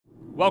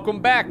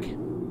Welcome back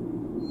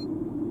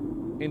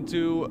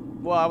into,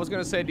 well, I was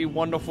gonna say the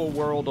wonderful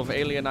world of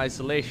Alien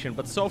Isolation,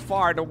 but so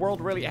far the world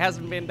really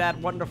hasn't been that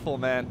wonderful,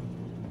 man.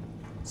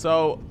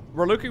 So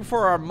we're looking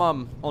for our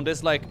mum on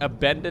this like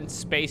abandoned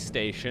space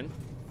station,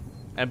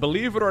 and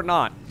believe it or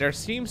not, there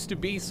seems to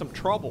be some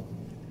trouble.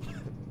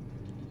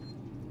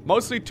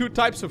 Mostly two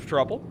types of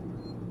trouble.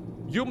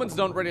 Humans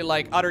don't really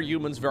like other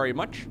humans very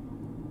much.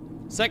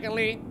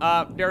 Secondly,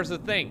 there's a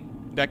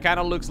thing that kind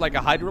of looks like a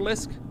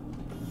hydralisk,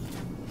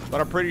 but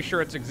I'm pretty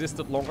sure it's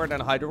existed longer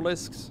than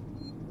hydralisks.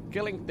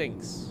 Killing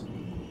things.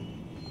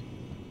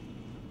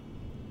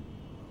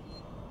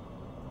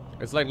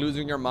 It's like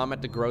losing your mom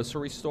at the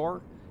grocery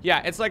store.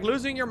 Yeah, it's like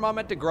losing your mom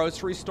at the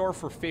grocery store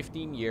for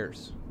 15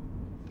 years.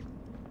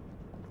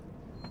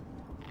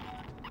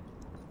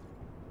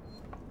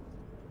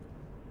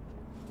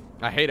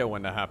 I hate it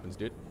when that happens,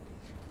 dude.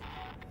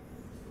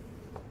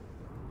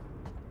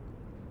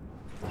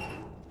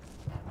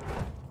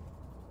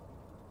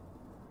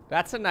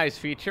 That's a nice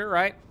feature,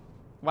 right?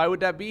 Why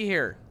would that be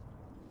here?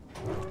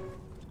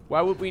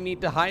 Why would we need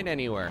to hide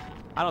anywhere?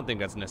 I don't think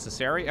that's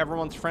necessary.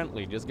 Everyone's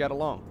friendly. Just get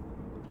along.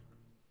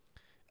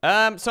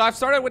 So I've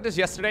started with this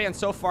yesterday, and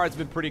so far it's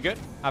been pretty good.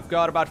 I've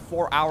got about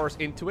 4 hours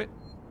into it.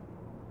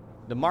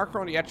 The marker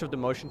on the edge of the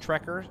motion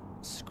tracker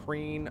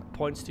screen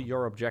points to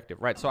your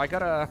objective. Right, so I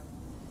got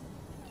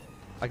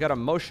a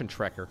motion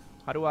tracker.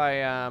 How do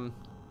I,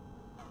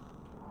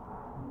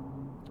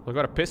 I've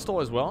got a pistol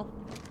as well.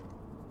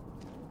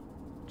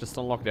 Just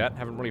unlock that.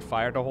 Haven't really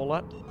fired a whole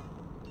lot.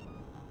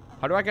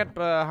 How do I get,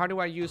 how do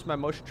I use my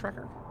motion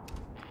tracker?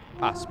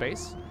 Ah,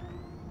 space.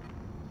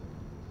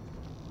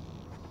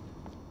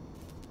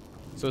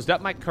 So is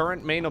that my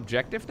current main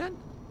objective then?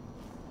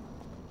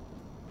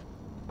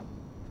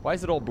 Why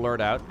is it all blurred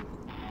out?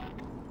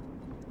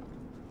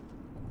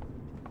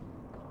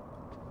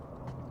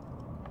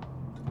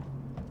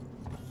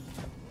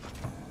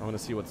 I want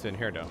to see what's in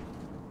here though.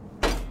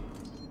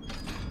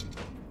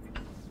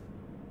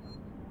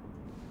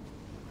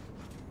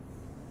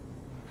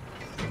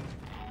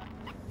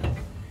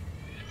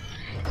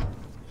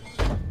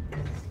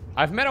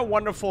 I've met a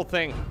wonderful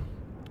thing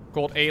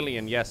called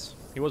Alien, yes.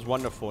 He was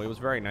wonderful. He was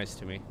very nice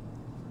to me.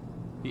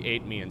 He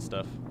ate me and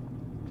stuff.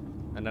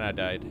 And then I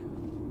died.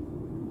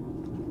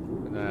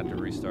 And then I had to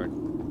restart.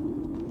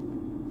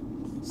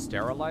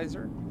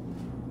 Sterilizer?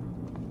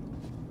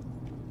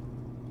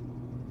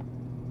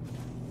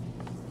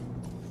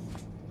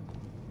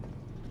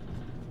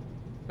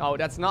 No,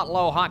 that's not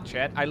low hot,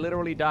 chat. I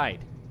literally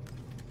died.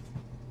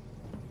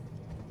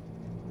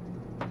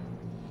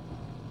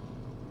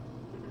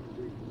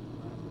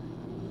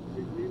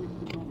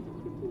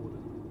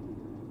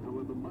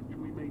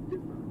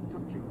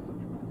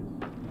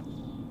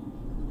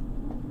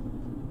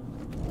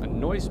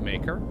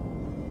 Noisemaker.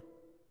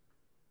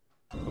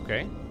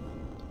 Okay.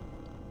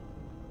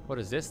 What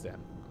is this then?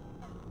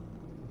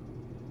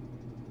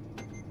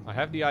 I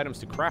have the items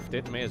to craft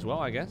it. May as well,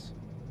 I guess.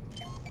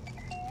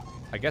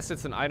 I guess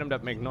it's an item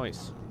that makes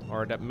noise.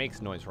 Or that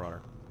makes noise,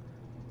 rather.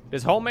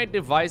 This homemade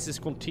device is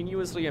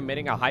continuously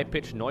emitting a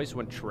high-pitched noise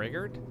when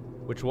triggered,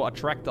 which will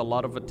attract a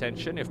lot of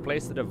attention. If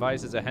placed, the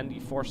device is a handy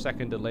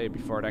 4-second delay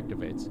before it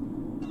activates.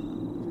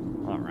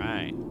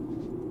 Alright.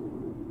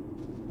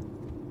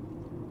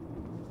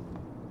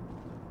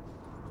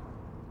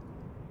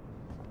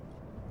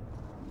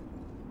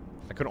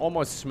 I can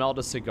almost smell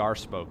the cigar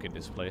smoke in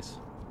this place.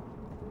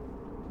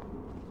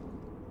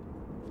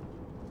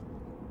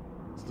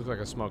 This looks like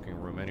a smoking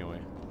room anyway.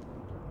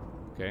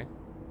 Okay.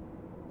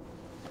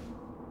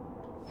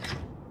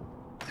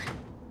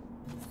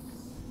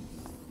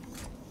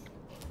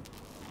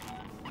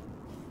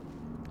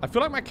 I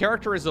feel like my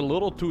character is a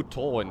little too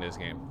tall in this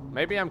game.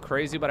 Maybe I'm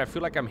crazy, but I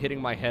feel like I'm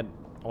hitting my head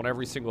on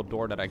every single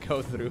door that I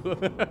go through.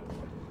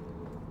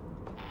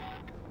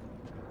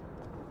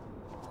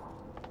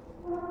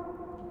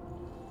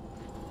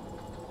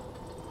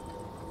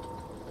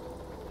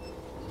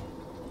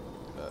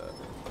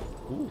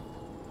 Ooh.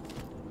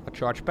 A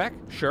charge pack?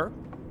 Sure.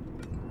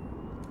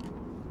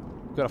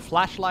 Got a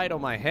flashlight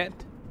on my head.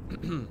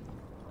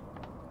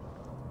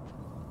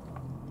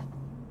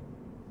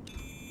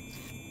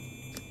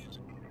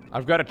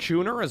 I've got a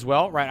tuner as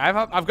well, right?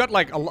 I've got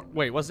like a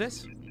wait, what's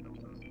this?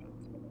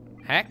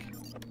 Hack?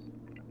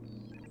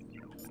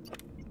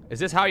 Is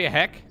this how you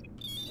hack?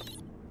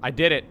 I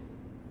did it.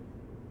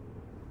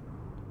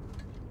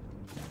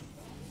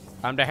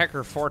 I'm the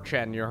hacker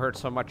 4chan you heard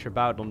so much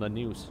about on the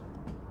news.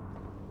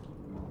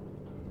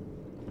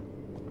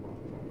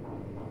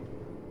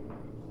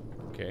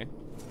 Okay.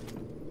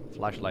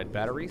 Flashlight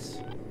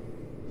batteries.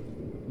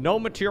 No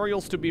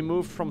materials to be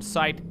moved from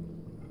site,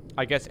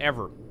 I guess,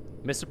 ever.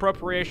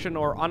 Misappropriation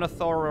or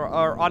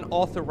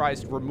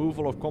unauthorized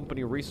removal of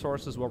company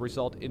resources will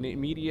result in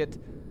immediate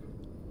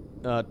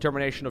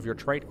termination of your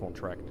trade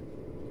contract.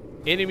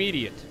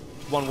 Immediate.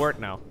 It's one word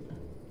now.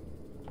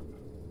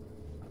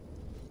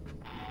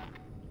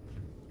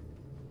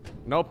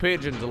 No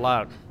pigeons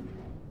allowed.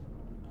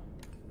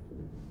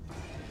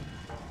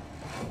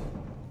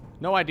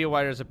 No idea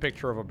why there's a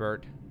picture of a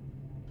bird.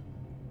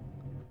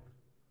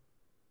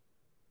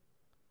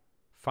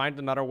 Find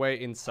another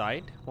way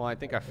inside? Well, I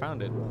think I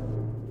found it.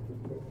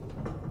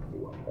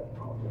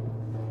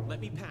 Let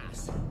me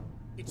pass.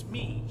 It's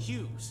me,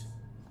 Hughes.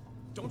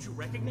 Don't you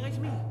recognize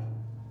me?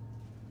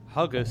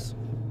 Huggers.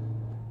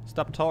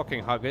 Stop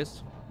talking,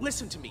 Huggers.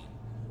 Listen to me.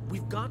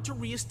 We've got to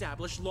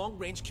re-establish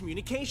long-range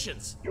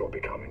communications. You're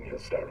becoming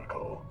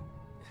hysterical.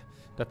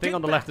 The thing Get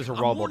on the back. left is a I'm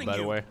robot, warning by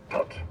the you. way.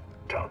 Tut,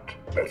 tut.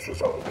 Let's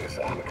resolve this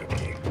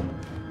amicably.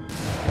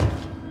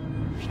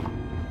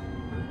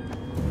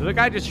 Did the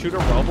guy just shoot a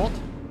robot?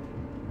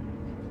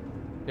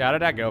 Yeah, how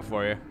did that go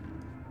for you?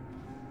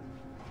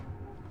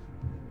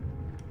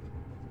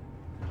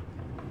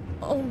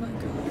 Oh my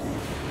god.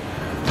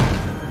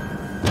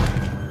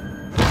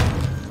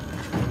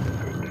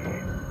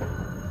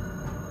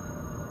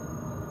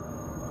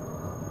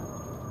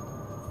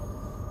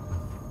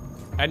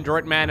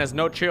 Android man has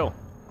no chill.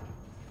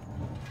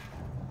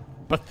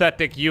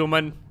 Pathetic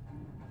human.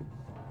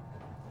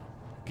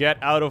 Get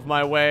out of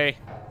my way.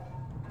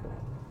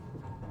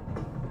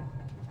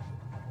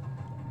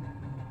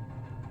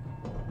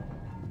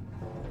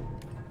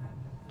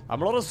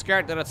 I'm a little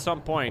scared that at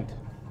some point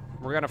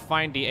we're gonna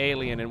find the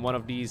alien in one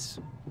of these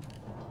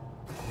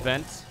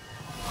vents.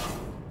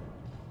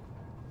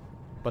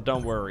 But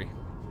don't worry.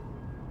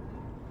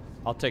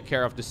 I'll take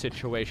care of the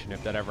situation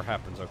if that ever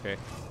happens, okay?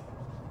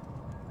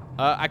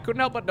 I couldn't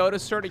help but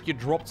notice, sir, that you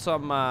dropped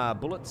some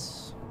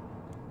bullets.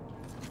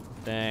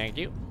 Thank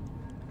you.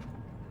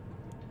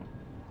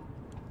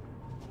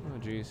 Oh,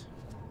 jeez.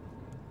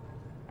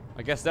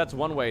 I guess that's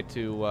one way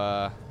to,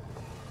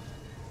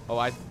 Oh,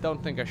 I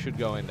don't think I should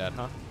go in that,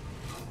 huh?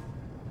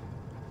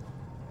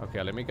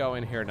 Okay, let me go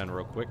in here then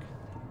real quick.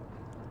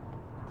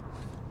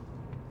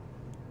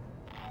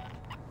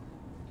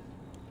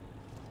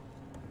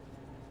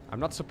 I'm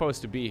not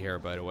supposed to be here,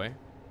 by the way.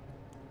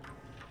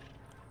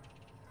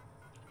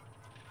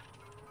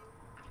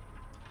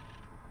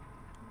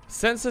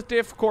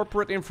 Sensitive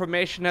corporate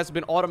information has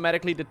been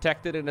automatically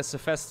detected in a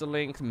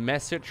Sephasta-linked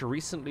message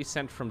recently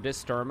sent from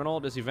this terminal.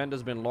 This event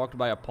has been logged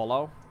by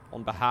Apollo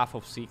on behalf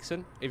of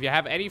Seegson. If you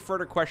have any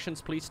further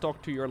questions, please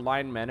talk to your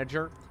line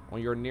manager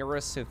on your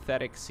nearest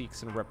synthetic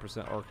Seegson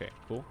represent. Okay,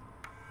 cool.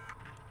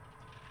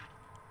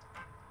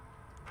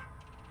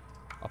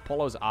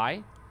 Apollo's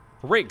eye.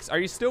 Riggs, are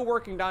you still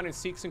working down in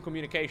Seegson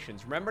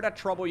Communications? Remember that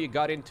trouble you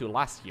got into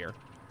last year?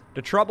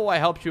 The trouble I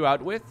helped you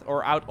out with,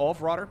 or out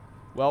of rather?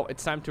 Well,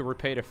 it's time to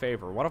repay the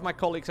favor. One of my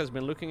colleagues has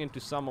been looking into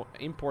some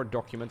import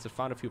documents and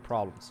found a few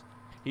problems.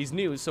 He's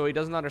new, so he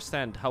doesn't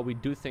understand how we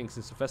do things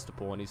in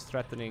Sevastopol, and he's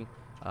threatening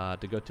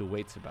to go to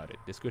Waits about it.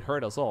 This could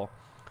hurt us all,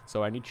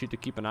 so I need you to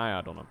keep an eye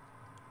out on him.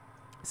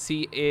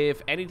 See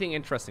if anything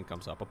interesting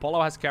comes up.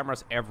 Apollo has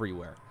cameras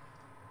everywhere.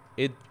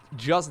 It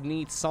just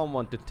needs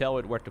someone to tell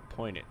it where to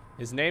point it.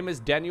 His name is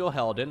Daniel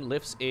Helden,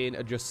 lives in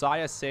a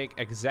Josiah Sake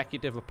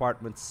Executive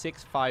Apartment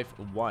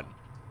 651.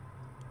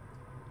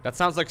 That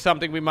sounds like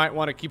something we might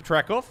want to keep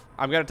track of.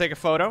 I'm going to take a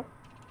photo.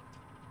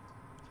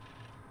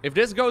 If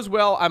this goes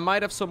well, I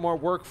might have some more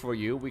work for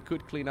you. We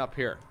could clean up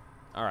here.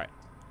 All right.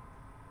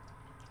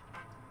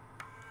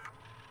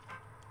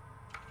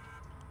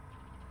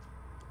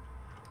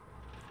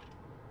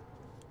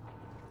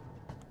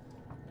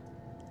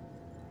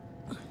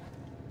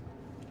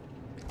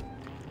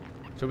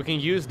 So we can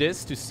use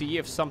this to see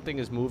if something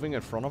is moving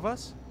in front of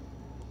us.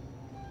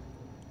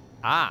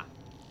 Ah.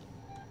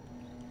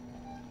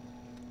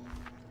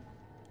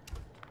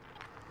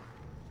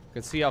 You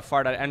can see how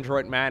far that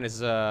android man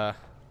is, yeah,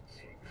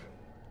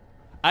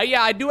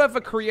 I do have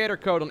a creator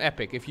code on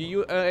Epic. If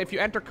you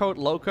enter code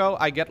Lowko,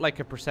 I get like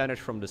a percentage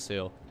from the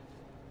sale,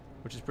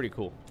 which is pretty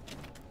cool.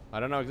 I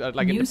don't know,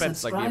 like it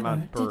depends, like the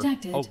amount per.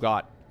 Detected. Oh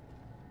God!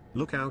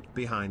 Look out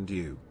behind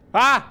you.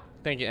 Ah!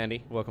 Thank you,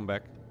 Andy. Welcome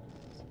back.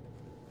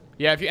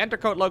 Yeah, if you enter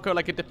code Lowko,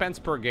 like it depends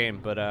per game,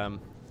 but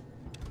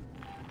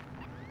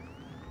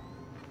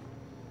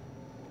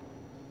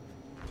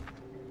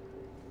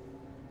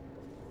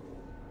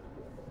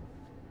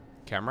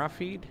camera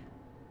feed.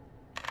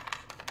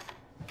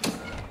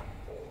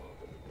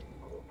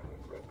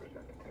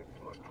 Representatives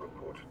must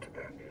report to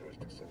their nearest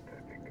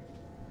synthetic.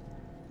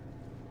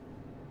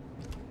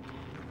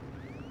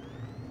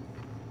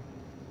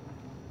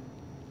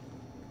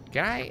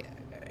 Can I?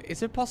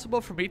 Is it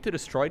possible for me to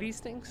destroy these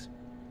things?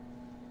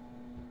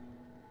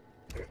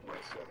 If my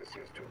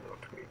services do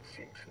not meet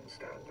Seegson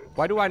standards.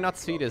 Why do I not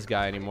see this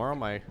guy anymore on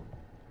my?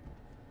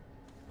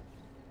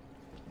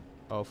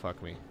 Oh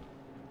fuck me.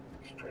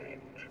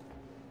 Strange.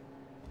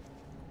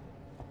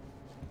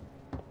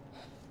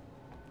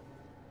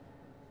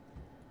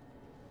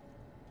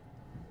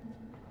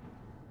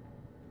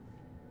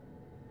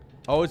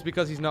 Oh, it's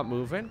because he's not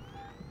moving?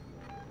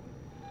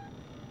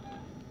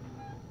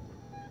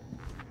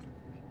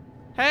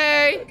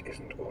 Hey! That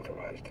isn't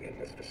authorized in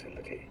this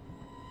facility.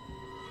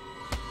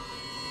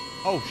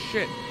 Oh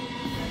shit.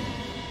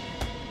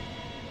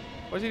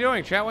 What's he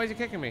doing, chat? Why is he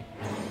kicking me?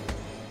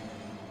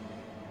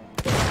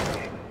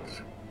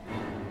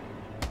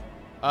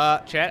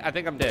 Chat, I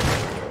think I'm dead.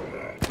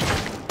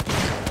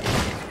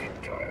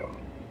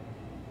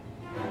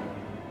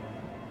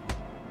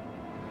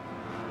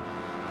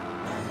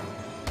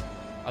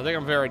 I think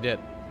I'm very dead.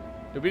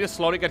 Did we just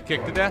slowly get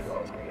kicked to death?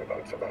 Ask me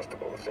about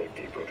Sevastopol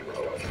safety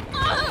protocols.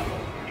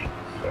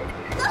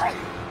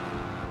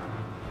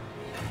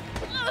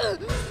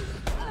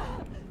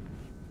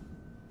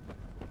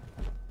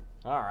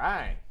 All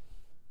right.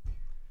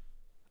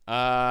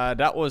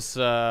 That was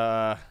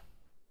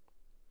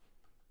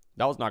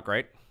not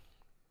great.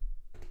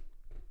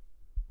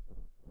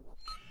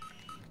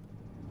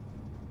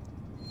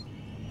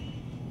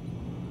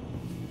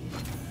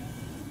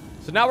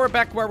 So now we're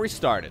back where we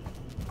started.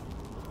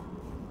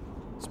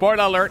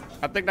 Spoiler alert,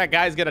 I think that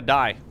guy's gonna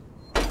die.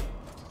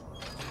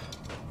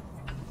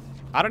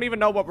 I don't even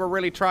know what we're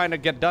really trying to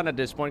get done at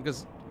this point,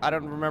 because I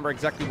don't remember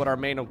exactly what our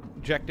main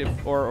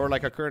objective or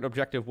like our current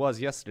objective was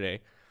yesterday.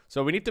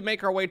 So we need to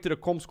make our way to the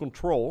comms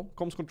control.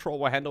 Comms control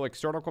will handle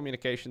external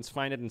communications,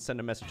 find it, and send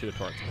a message to the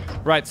target.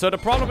 Right, so the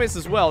problem is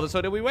as well,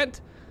 so that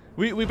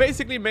we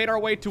basically made our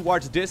way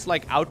towards this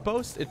like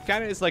outpost. It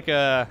kind of is like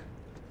a...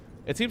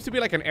 It seems to be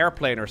like an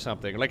airplane or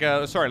something. Like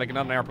a, sorry, like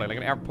not an airplane, like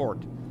an airport.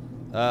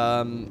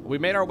 We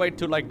made our way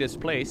to like this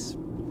place.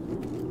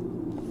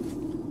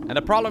 And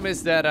the problem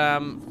is that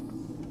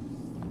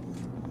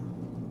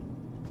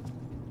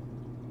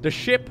the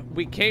ship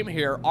we came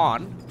here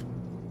on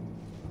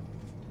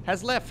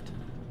has left.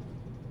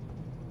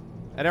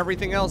 And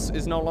everything else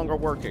is no longer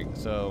working,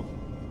 so...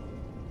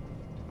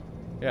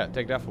 Yeah,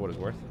 take that for what it's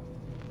worth.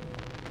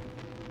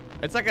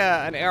 It's like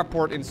an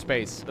airport in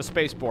space. A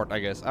spaceport, I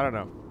guess. I don't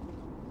know.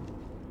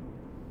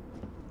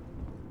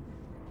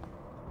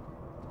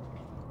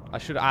 I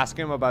should ask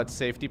him about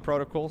safety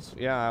protocols.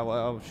 Yeah,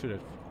 I should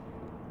have.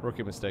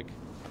 Rookie mistake.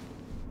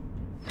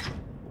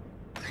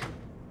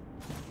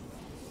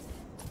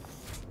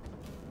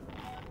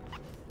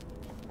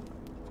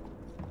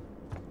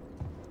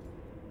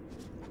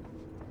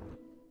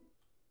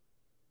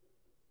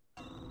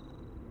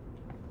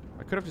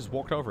 I could have just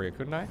walked over here,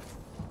 couldn't I?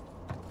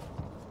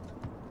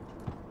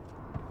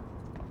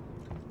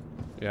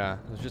 Yeah,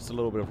 there's just a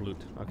little bit of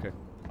loot. Okay.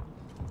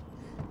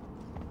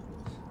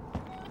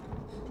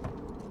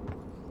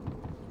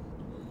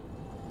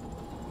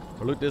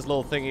 We'll loot this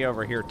little thingy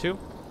over here, too.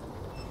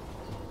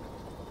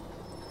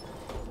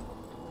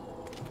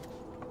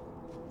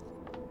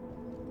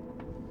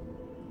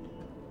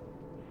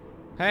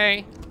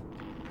 Hey.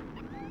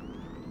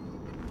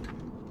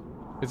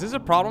 Is this a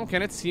problem?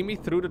 Can it see me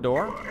through the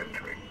door?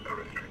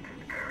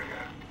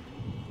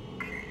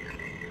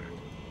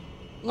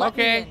 Let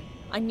me Okay. in.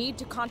 I need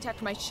to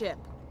contact my ship.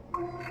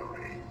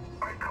 Sorry,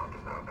 I can't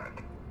allow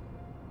that.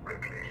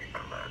 Ripley,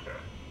 Amanda.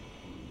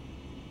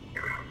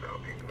 You have now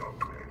been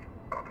logged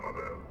with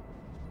Apollo.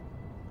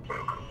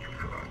 Welcome to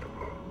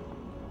Sevastopol.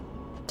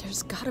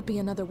 There's gotta be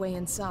another way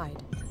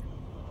inside.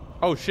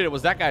 Oh shit, it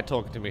was that guy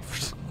talking to me.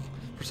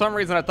 For some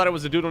reason, I thought it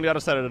was the dude on the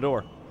other side of the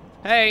door.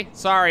 Hey,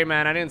 sorry,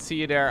 man. I didn't see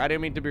you there. I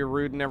didn't mean to be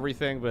rude and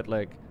everything, but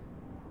like...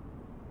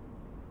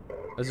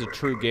 This is a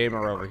true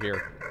gamer over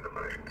here. An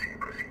emergency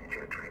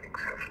procedure training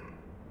session.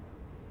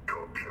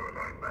 Talk to your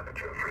line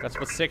manager, Fred. That's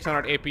what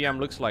 600 APM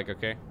looks like,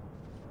 okay?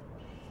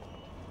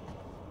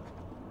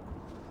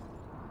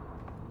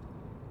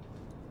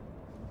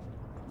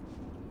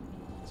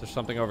 Is there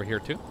something over here,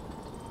 too?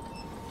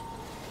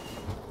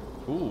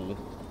 Ooh.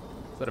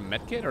 Is that a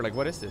medkit, or like,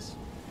 what is this?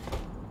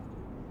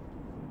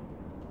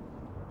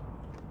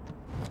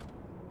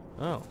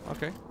 Oh,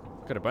 okay.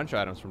 Got a bunch of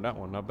items from that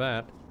one. Not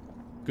bad.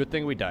 Good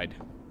thing we died.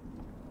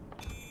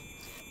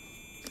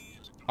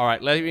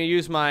 Alright, let me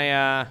use my,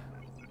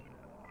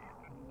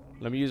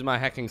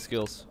 hacking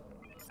skills.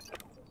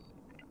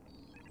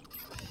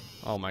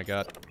 Oh my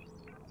god.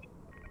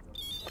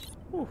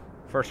 Whew.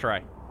 First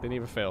try. Didn't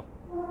even fail.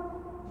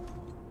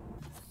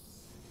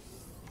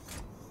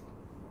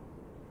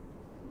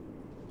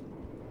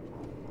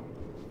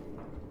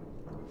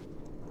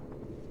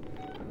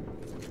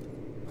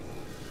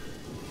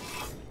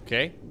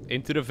 Okay,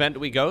 into the vent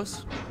we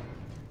goes.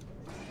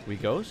 We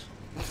goes?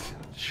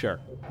 Sure.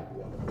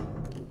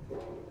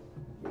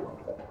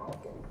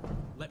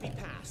 Let me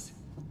pass.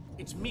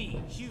 It's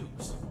me,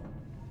 Hughes.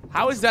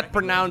 How is that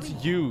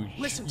pronounced you?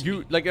 Listen to You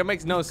me. like it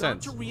makes no We've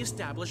sense. got to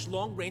reestablish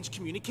long-range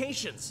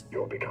communications.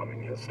 You're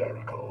becoming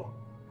hysterical.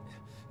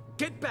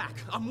 Get back!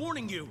 I'm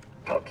warning you.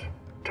 Tut,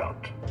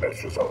 tut.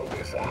 Let's resolve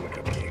this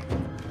amicably.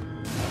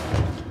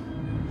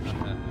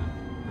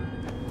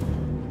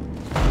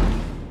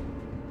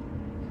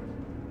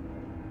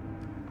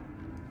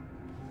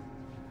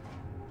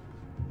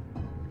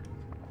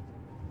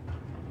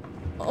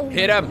 Oh,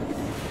 Hit him.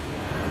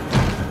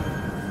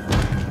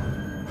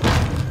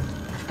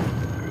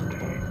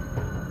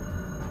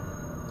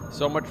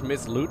 So much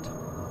missed loot.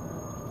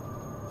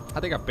 I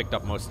think I've picked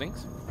up most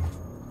things.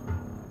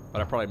 But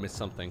I probably missed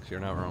some things.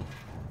 You're not wrong.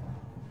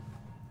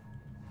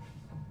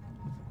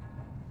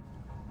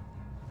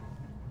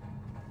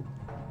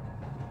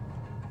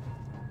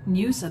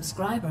 New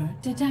subscriber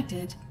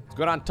detected. What's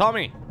going on,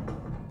 Tommy?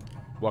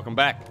 Welcome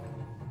back.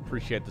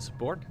 Appreciate the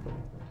support.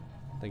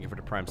 Thank you for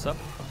the prime sub.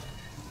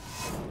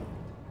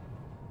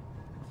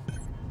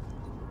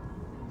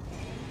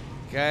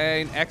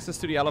 Gain access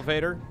to the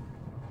elevator.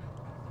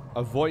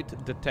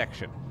 Avoid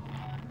detection.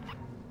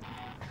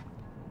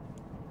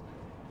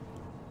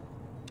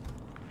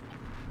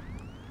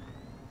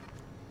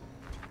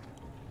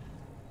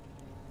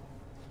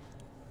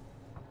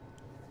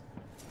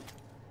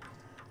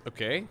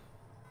 Okay.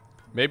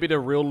 Maybe the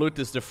real loot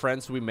is the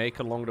friends we make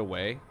along the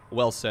way.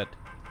 Well said.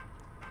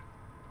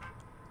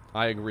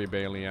 I agree,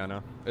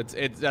 Bailiana.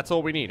 That's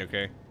all we need,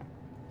 okay?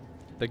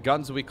 The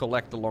guns we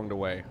collect along the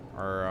way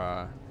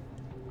are,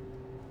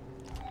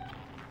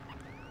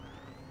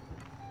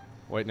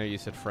 Wait, no, you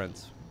said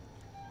friends.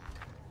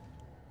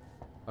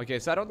 Okay,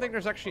 so I don't think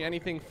there's actually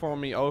anything for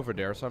me over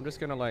there, so I'm just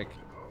gonna, like...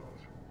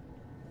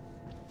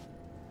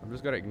 I'm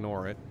just gonna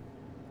ignore it.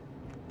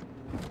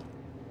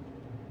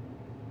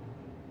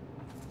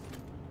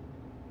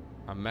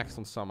 I'm maxed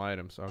on some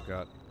items, oh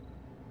god.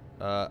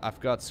 I've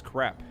got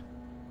scrap.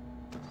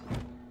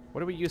 What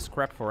do we use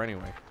scrap for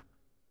anyway?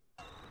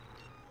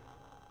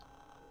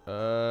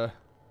 What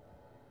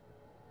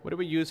do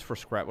we use for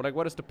scrap? Like,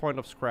 what is the point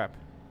of scrap?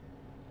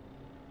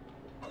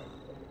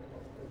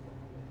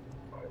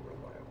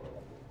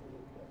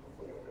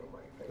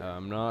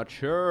 I'm not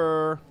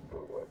sure.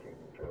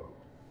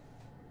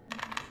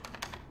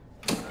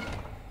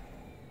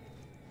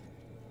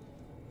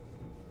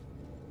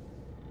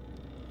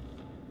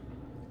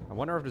 I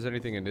wonder if there's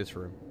anything in this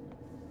room.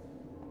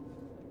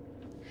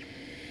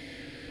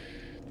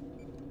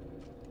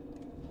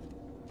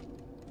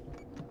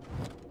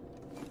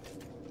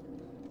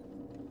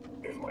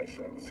 If my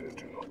services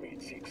do not meet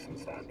Seegson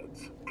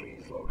standards,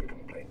 please log a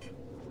complaint.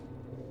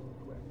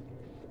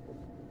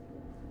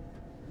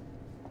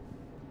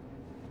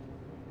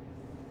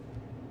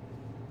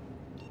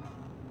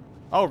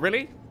 Oh,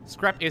 really?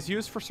 Scrap is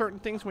used for certain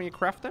things when you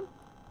craft them?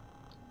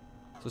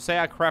 So say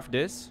I craft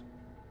this.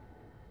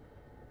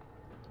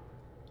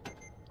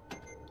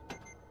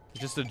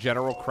 Just a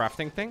general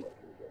crafting thing?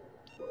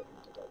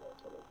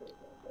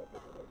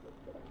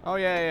 Oh,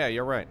 yeah,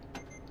 you're right.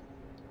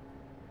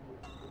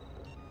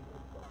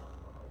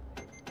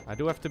 I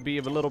do have to be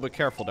a little bit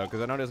careful, though,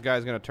 because I know this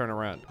guy's going to turn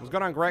around. What's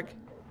going on, Greg?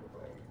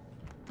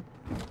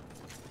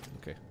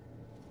 Okay.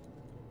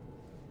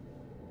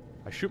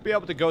 I should be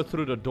able to go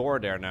through the door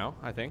there now,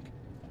 I think.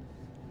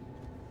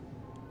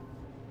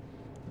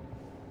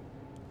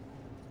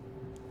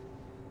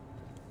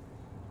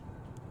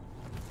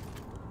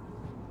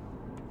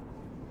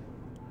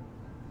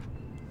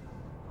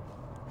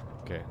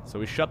 Okay, so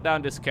we shut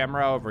down this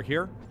camera over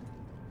here.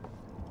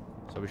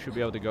 So we should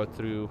be able to go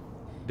through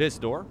this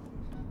door.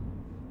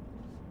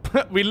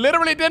 We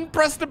literally didn't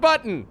press the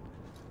button.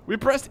 We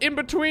pressed in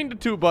between the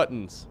two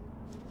buttons.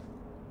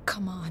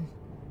 Come on.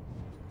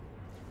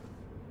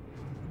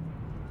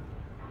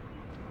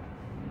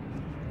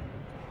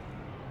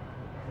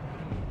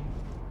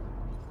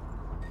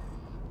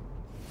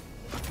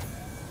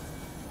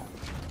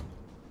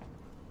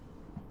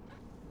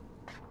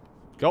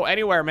 Go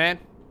anywhere, man.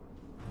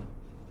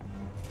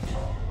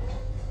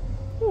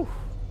 Whew.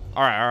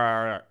 All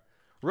right.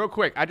 Real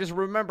quick, I just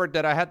remembered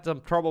that I had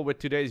some trouble with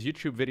today's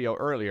YouTube video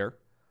earlier.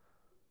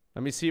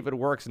 Let me see if it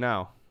works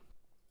now.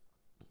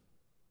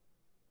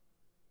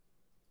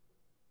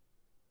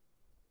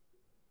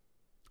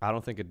 I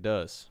don't think it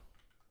does.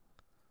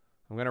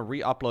 I'm gonna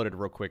re-upload it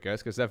real quick, guys,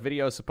 because that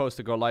video is supposed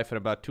to go live in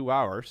about 2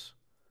 hours.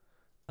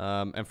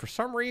 And for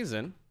some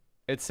reason,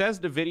 it says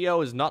the video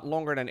is not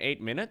longer than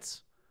 8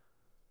 minutes.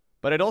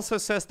 But it also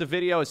says the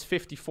video is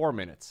 54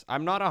 minutes.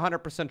 I'm not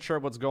 100% sure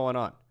what's going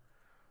on.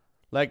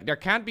 Like, there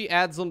can't be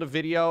ads on the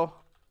video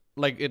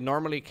like it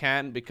normally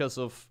can because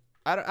of...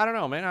 I don't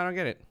know, man. I don't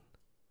get it.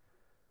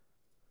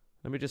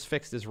 Let me just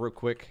fix this real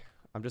quick.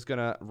 I'm just going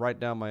to write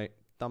down my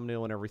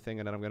thumbnail and everything,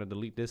 and then I'm going to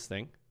delete this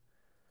thing.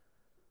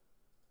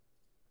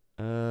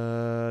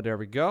 There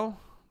we go.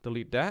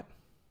 Delete that.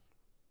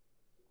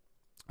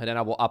 And then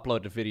I will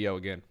upload the video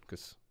again,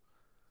 because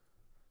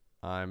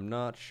I'm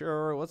not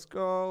sure what's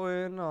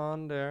going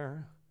on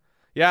there.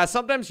 Yeah,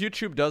 sometimes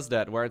YouTube does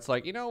that, where it's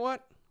like, you know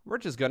what? We're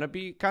just gonna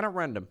be kind of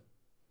random.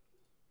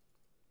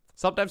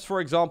 Sometimes, for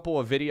example,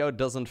 a video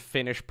doesn't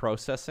finish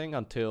processing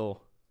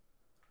until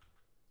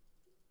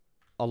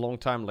a long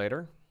time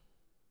later.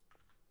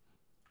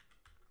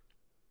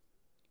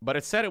 But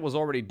it said it was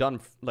already done,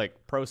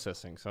 like,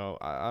 processing, so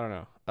I don't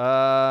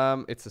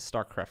know. It's a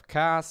StarCraft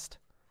cast.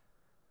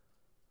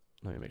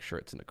 Let me make sure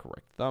it's in the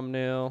correct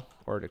thumbnail,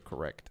 or the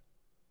correct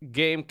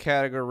game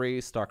category,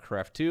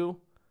 StarCraft 2.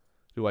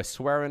 Do I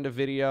swear in the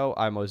video?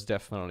 I most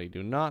definitely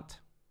do not.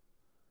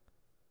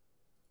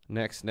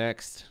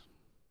 Next.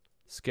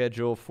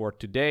 Schedule for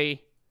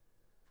today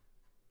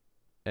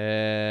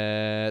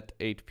at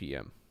 8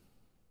 p.m.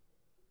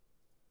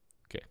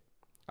 Okay.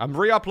 I'm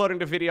re-uploading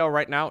the video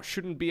right now.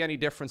 Shouldn't be any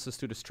differences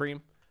to the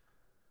stream.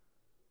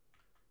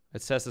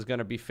 It says it's going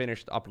to be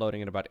finished uploading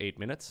in about 8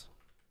 minutes.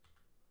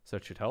 So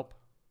it should help.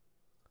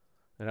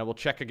 And I will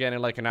check again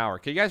in like an hour.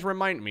 Can you guys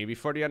remind me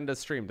before the end of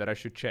the stream that I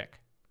should check?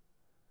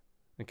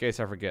 In case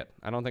I forget.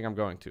 I don't think I'm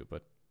going to,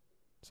 but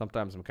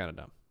sometimes I'm kind of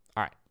dumb.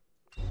 All right.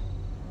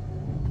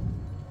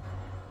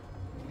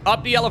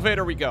 Up the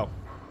elevator we go.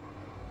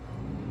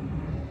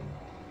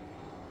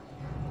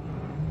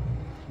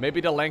 Maybe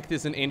the length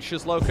is in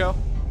inches, Lowko?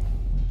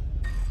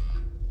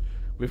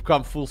 We've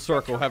come full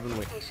circle, haven't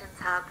we? Communications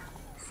hub.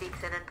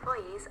 Seegson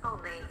employees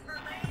only.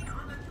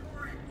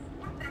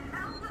 What the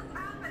hell just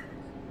happened?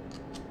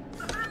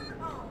 The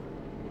festival!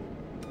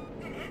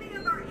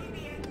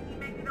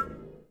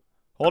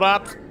 Hold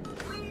up.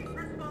 Please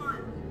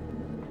respond.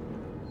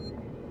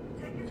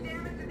 Tech is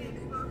damaged in the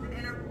explosion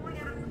and are pulling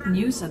out of special.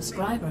 New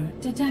subscriber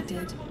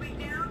detected. Will be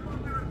down while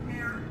we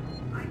repair.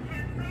 I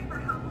can't say for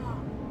how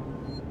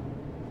long.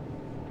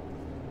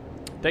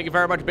 Thank you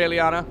very much,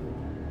 Bailiana.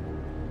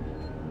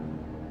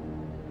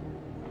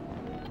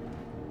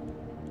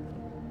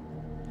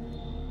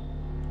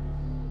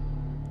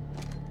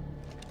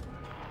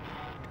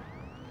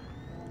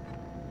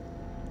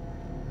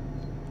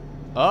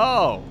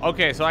 Oh,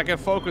 okay, so I can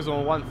focus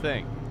on one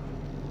thing.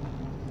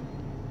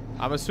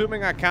 I'm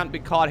assuming I can't be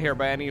caught here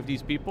by any of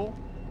these people.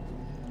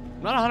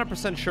 I'm not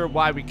 100% sure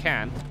why we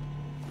can't.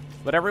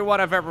 But everyone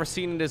I've ever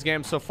seen in this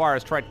game so far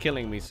has tried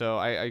killing me, so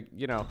I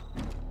you know.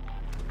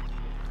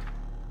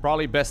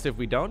 Probably best if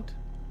we don't.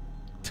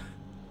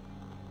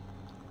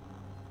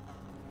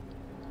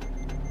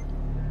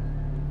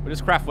 We'll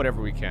just craft whatever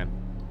we can.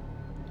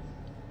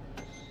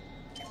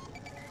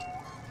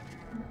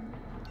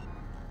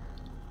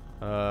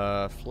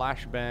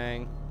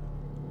 Flashbang.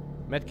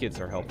 Medkits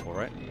are helpful,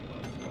 right?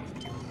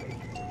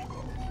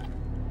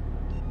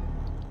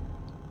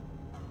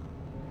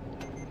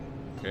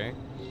 Okay.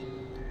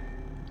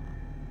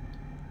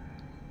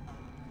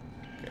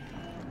 Okay.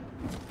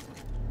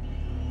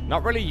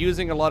 Not really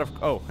using a lot of...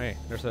 Oh, hey,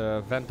 there's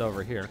a vent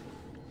over here.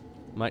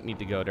 Might need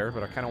to go there,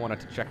 but I kind of wanted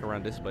to check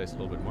around this place a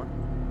little bit more.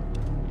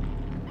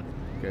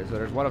 Okay, so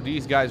there's one of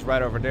these guys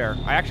right over there.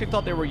 I actually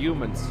thought they were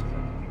humans.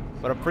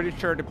 But I'm pretty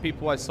sure the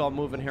people I saw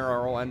moving here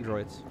are all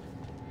androids.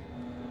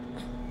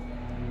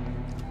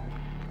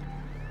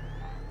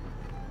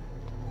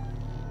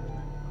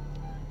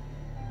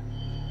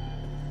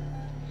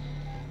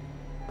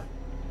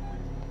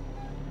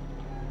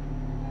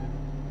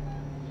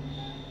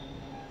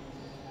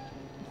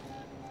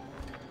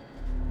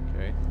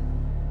 Okay.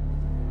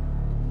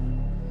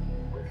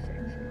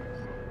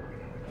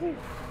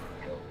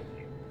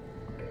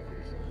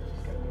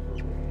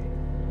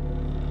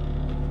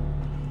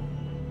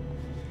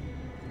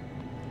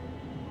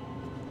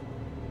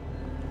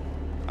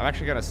 I'm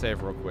actually gonna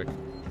save real quick.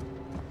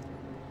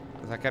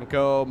 Because I can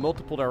go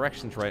multiple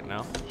directions right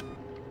now.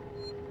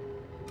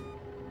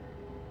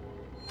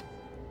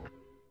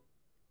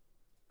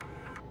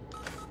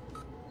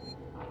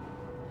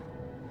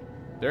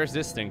 There's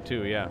this thing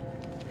too, yeah.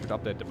 Should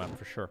update the map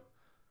for sure.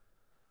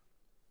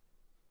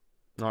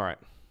 Alright.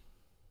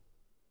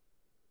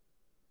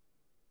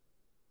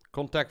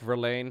 Contact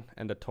Verlaine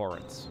and the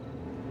Torrents.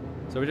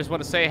 So we just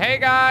want to say, hey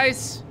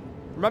guys!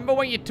 Remember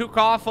when you took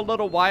off a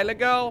little while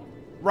ago?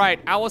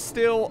 Right, I was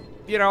still,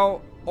 you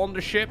know, on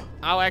the ship.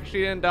 I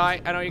actually didn't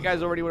die. I know you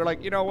guys already were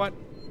like, you know what?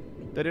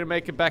 They didn't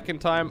make it back in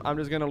time. I'm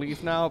just gonna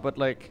leave now, but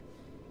like,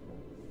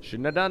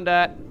 shouldn't have done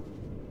that.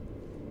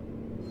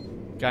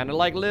 Kinda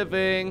like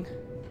living.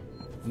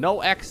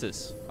 No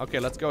X's. Okay,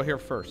 let's go here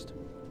first.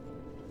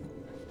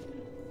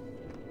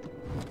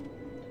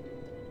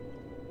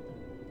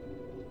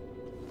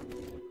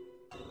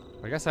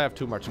 I guess I have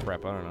too much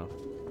scrap. I don't know.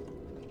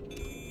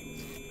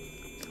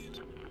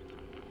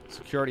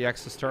 Security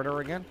access turner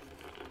again.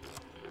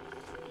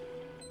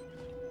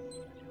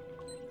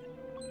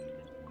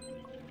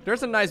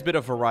 There's a nice bit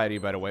of variety,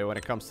 by the way, when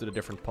it comes to the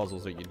different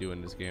puzzles that you do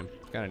in this game.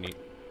 It's kind of neat.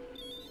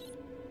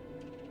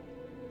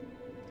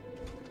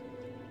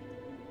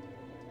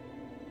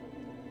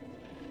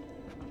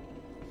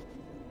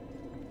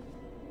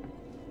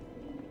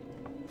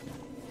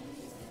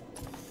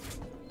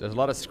 There's a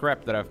lot of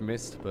scrap that I've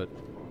missed, but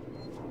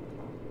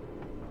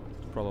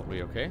it's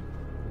probably okay.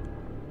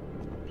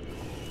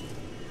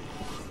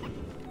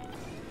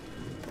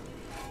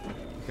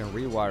 Can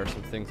rewire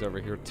some things over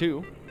here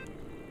too.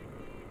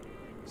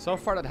 So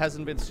far that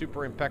hasn't been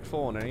super impactful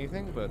on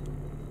anything, but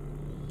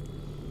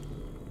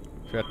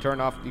should I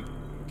turn off the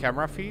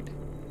camera feed?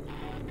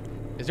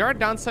 Is there a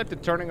downside to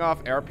turning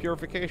off air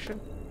purification?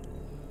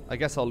 I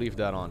guess I'll leave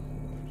that on.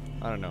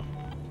 I don't know.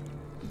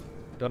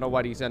 Don't know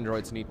why these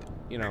androids need,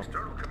 you know.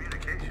 External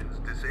communications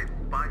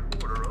disabled by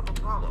order of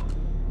Apollo.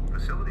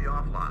 Facility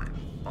offline.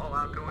 All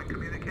outgoing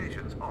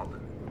communications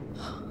halted.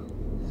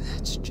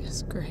 That's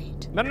just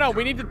great. No,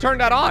 we need to turn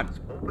that on.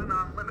 Open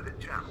on limited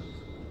channels.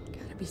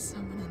 Gotta be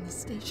someone in the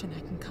station I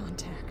can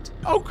contact.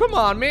 Oh, come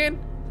on, man.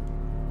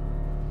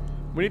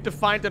 We need to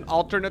find an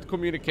alternate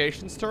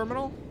communications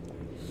terminal.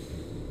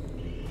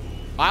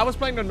 I was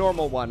playing the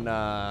normal one,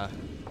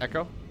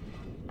 Echo.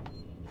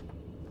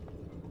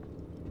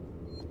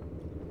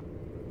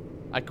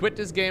 I quit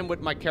this game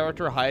with my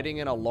character hiding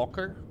in a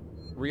locker,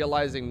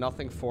 realizing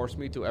nothing forced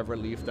me to ever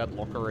leave that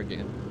locker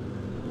again.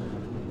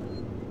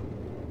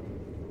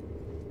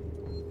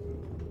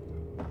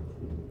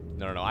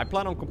 No. I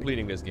plan on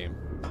completing this game.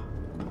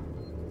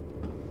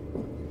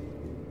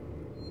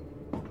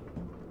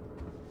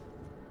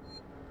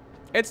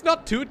 It's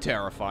not too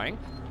terrifying.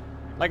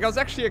 Like, I was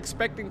actually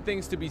expecting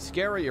things to be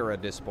scarier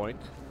at this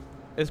point.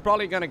 It's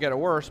probably gonna get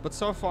worse, but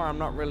so far I'm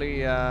not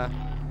really,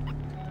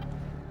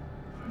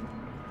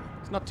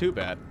 it's not too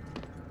bad.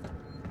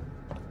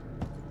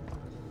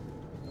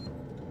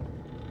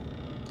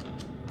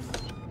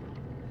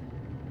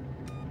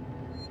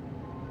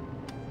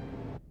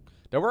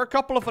 There were a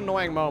couple of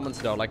annoying moments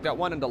though, like that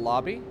one in the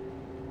lobby.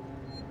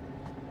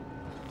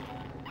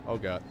 Oh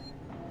god.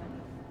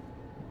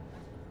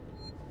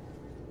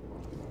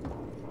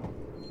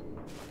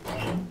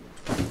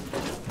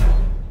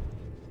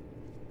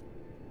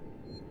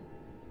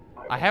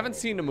 I haven't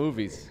seen the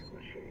movies.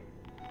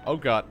 Oh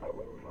god.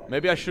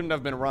 Maybe I shouldn't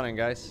have been running,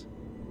 guys.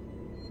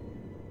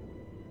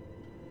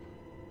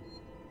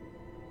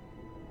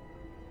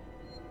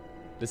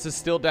 This is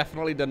still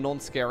definitely the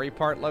non-scary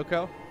part,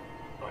 Lowko.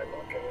 I'm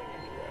not going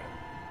anywhere.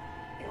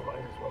 You might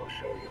as well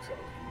show yourself.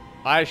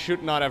 I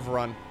should not have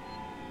run.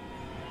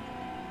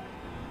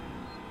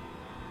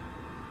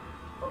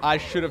 I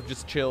should have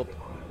just chilled.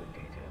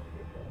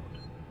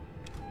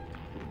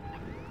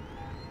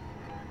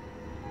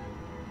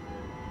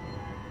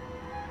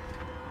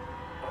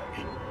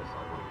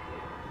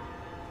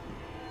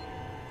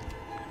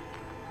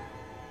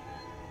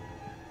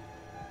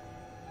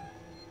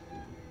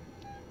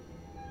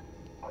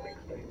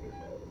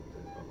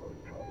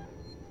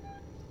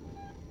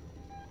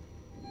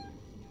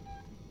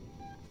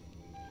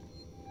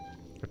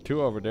 There are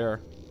two over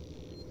there.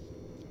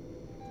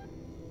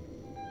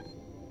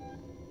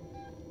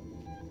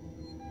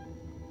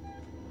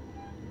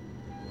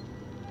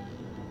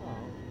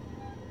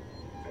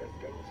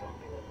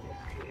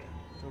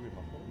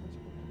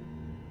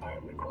 I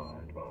am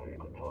required by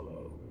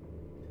Apollo.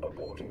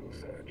 Aborting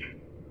search.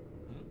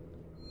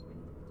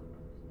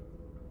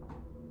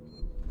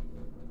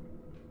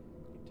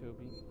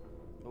 Toby.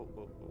 Oh.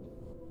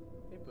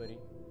 Hey, buddy.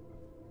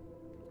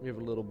 We have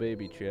a little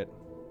baby, Chet.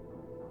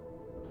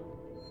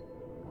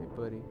 Hey,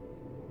 buddy.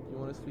 You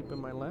want to sleep in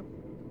my lap?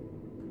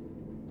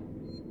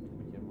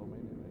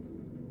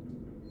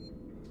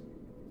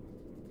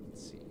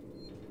 Let's see. Do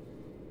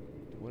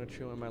you want to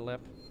chill in my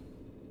lap?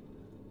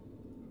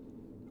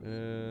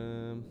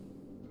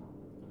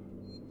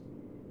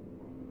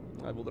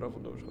 Hij wil er al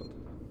vandoor, schat.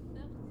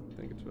 Ik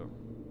denk het wel.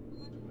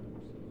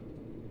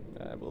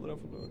 Ja, hij wil er al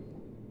vandoor.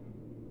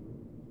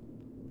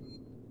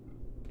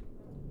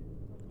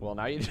 Well,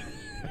 now you...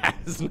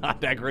 It's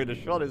not that great a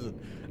shot, is it?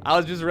 I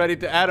was just ready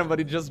to add him, but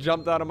he just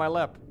jumped out of my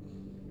lap.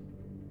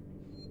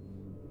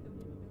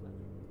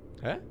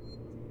 Huh?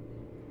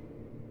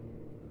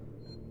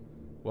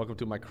 Welcome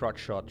to my crotch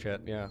shot,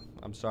 chat. Yeah,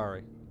 I'm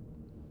sorry.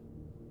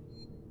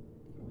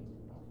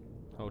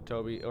 Oh,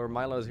 Toby, or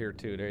Milo's here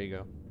too. There you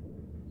go.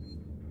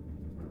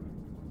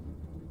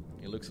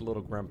 He looks a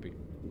little grumpy.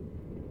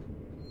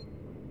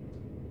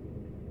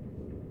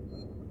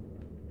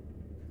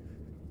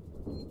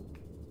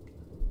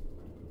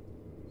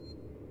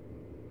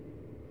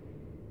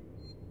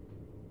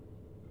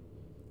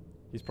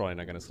 He's probably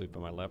not gonna sleep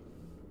on my lap.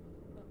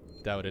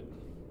 Doubt it.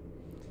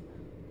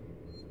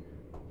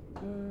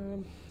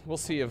 We'll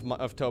see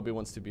if Toby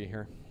wants to be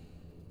here.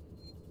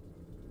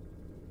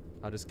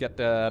 I'll just get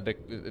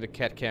the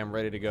cat cam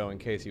ready to go in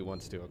case he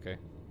wants to, okay?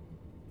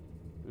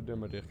 Doe deur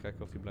maar dicht,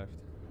 kijken of hij blijft.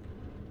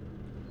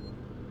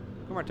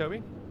 Kom maar,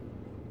 Toby.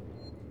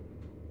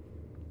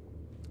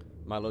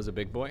 Milo's a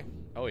big boy?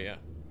 Oh yeah.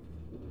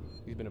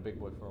 He's been a big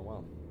boy for a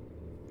while.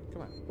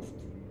 Come on.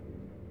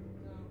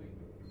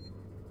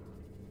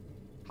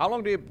 How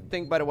long do you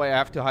think, by the way, I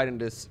have to hide in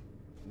this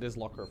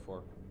locker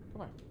for?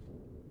 Come on.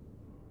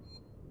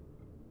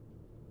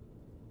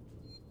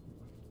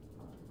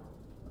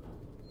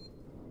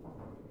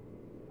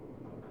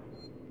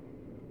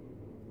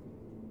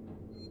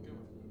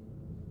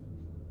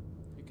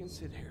 You can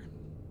sit here.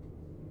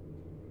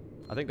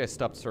 I think they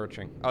stopped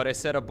searching. Oh, they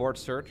said abort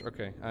search?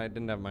 Okay, I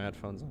didn't have my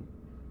headphones on.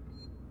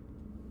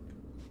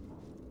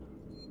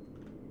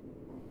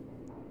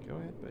 Go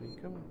ahead, buddy,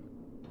 come on.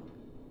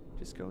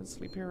 Just go and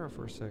sleep here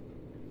for a sec.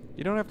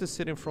 You don't have to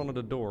sit in front of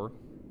the door.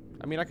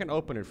 I mean, I can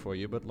open it for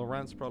you, but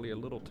Laurent's probably a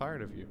little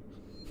tired of you.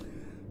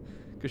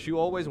 Because you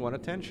always want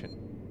attention.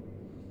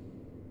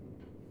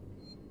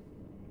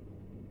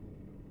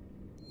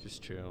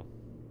 Just chill.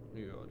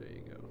 There you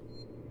go.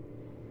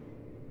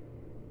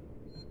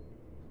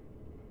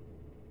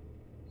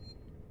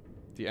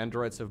 The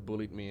androids have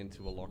bullied me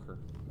into a locker.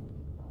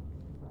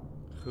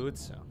 Goed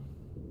zo.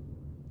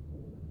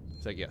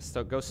 It's like, yes,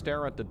 so go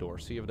stare at the door,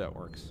 see if that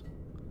works.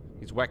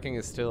 He's whacking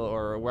his still,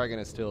 or wagging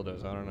his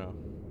dildos, I don't know.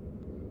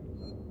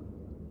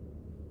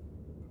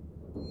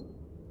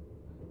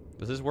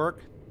 Does this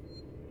work?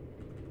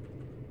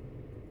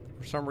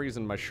 For some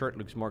reason, my shirt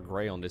looks more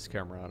gray on this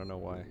camera, I don't know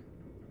why.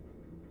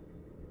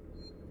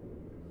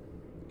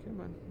 Come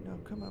on, no,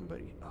 come on,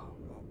 buddy.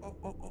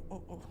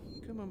 Oh,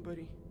 come on,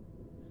 buddy.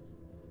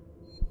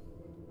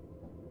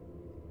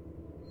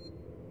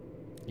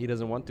 He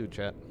doesn't want to,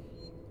 chat.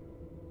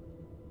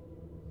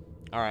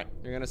 Alright,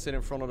 you're gonna sit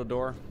in front of the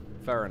door?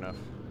 Fair enough.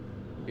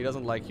 He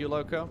doesn't like you,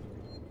 Lowko?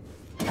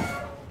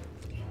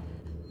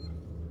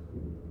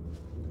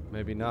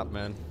 Maybe not,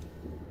 man.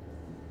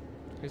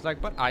 He's like,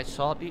 but I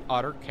saw the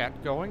other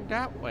cat going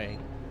that way.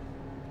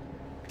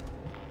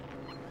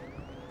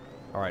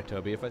 Alright,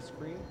 Toby, if I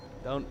scream,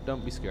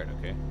 don't be scared,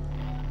 okay?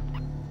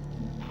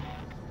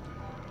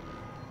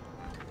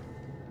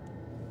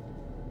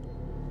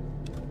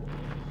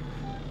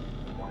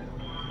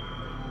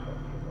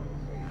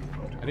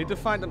 I need to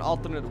find an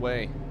alternate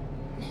way.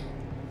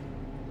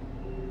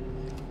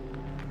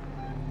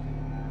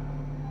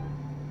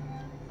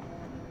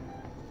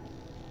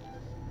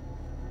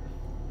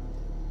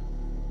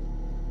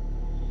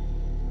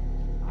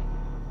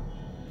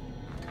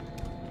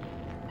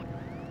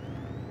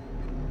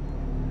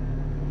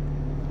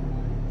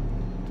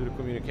 To the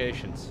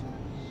communications.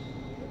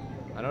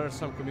 I know there's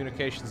some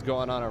communications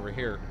going on over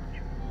here.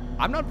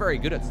 I'm not very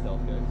good at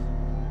stealth, guys.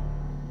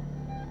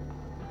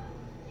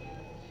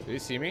 Do you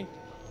see me?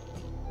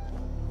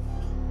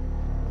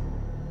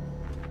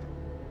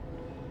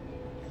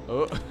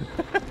 Oh.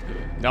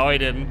 No, he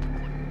didn't.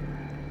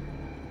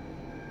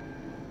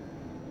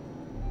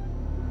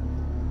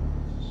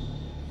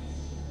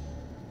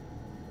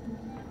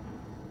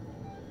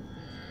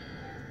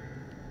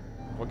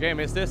 What game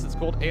is this? It's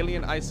called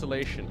Alien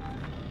Isolation.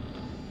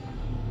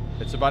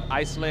 It's about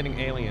isolating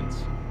aliens.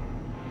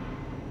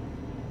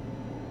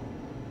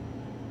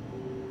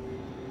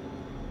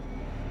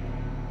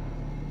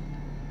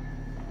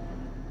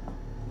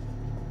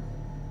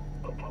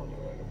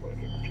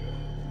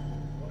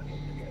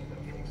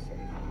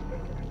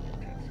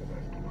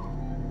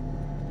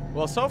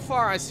 Well, so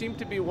far I seem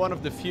to be one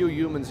of the few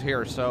humans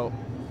here, so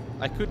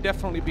I could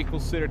definitely be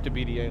considered to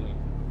be the alien.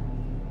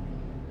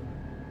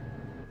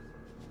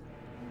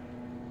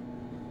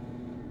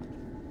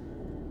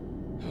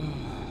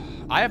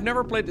 I have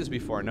never played this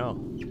before, no.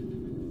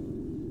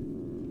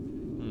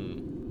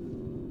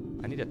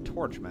 I need a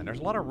torch, man. There's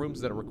a lot of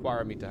rooms that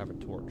require me to have a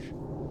torch.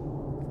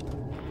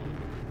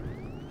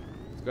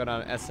 Let's go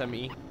down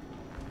SME.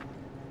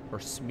 Or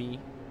SME.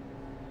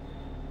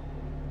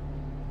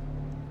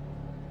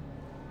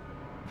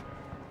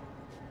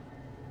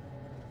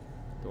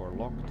 Door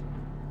locked.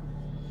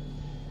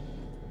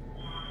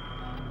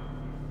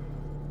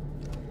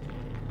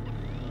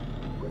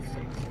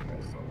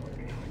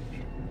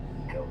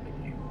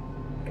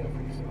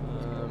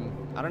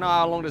 I don't know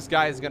how long this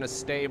guy is gonna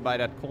stay by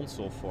that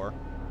console for.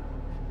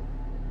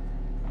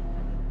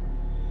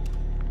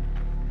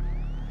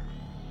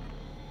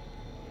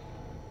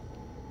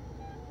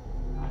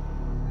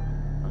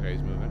 Okay,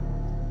 he's moving.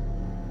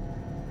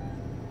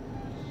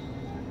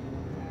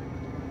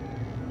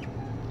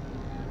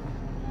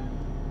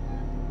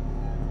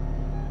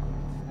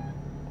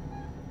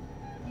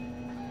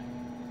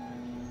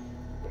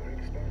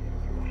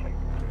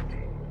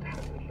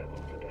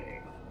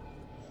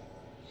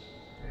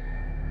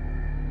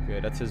 Okay,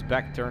 that's his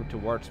back turned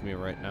towards me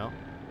right now.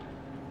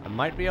 I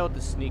might be able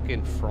to sneak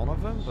in front of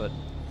him, but...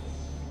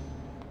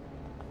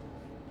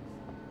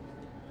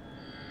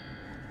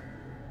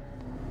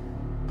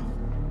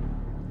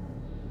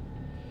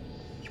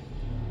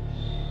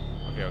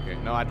 Okay.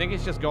 No, I think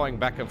he's just going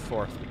back and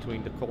forth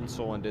between the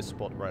console and this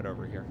spot right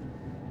over here.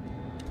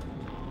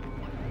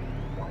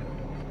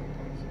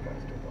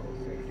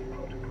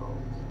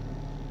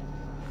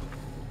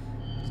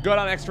 Good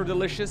on Extra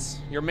Delicious.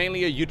 You're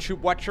mainly a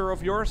YouTube watcher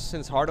of yours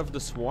since Heart of the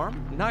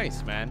Swarm?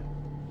 Nice, man.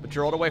 But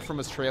you're all the way from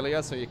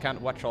Australia, so you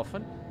can't watch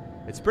often?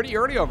 It's pretty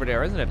early over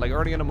there, isn't it? Like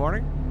early in the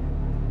morning?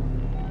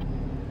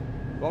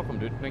 Welcome,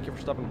 dude. Thank you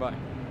for stopping by.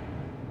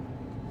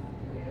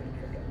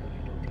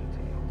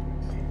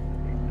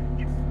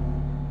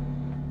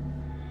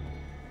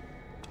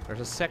 There's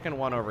a second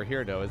one over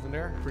here, though, isn't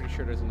there? Pretty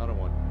sure there's another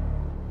one.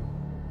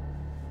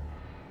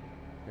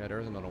 Yeah,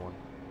 there is another one.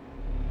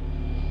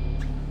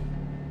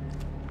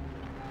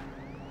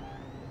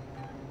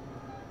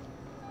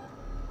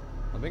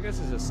 I think this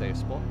is a safe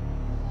spot.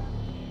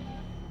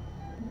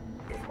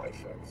 If my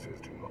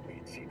services do not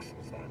meet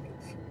citizen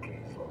standards,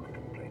 please log a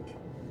complaint.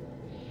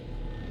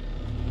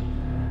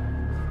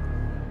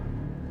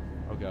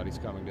 Oh god, he's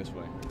coming this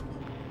way.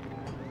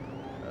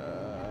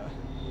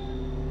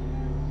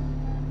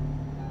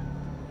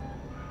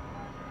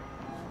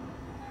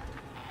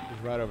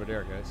 He's right over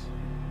there, guys. It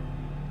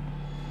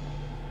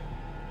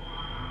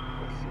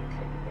seems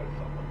like there's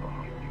someone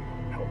behind you,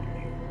 helping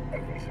you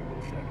every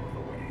single step of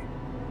the way.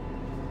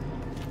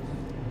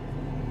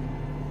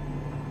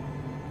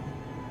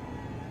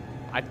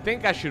 I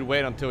think I should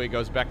wait until he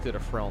goes back to the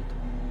front.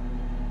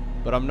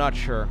 But I'm not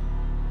sure.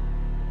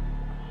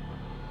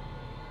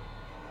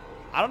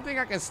 I don't think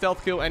I can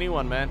stealth kill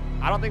anyone, man.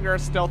 I don't think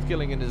there's stealth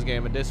killing in this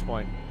game at this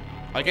point.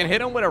 I can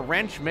hit him with a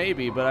wrench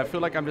maybe, but I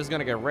feel like I'm just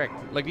gonna get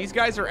wrecked. Like, these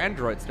guys are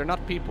androids. They're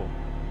not people.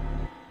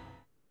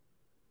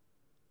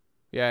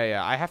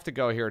 Yeah, I have to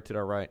go here to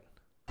the right.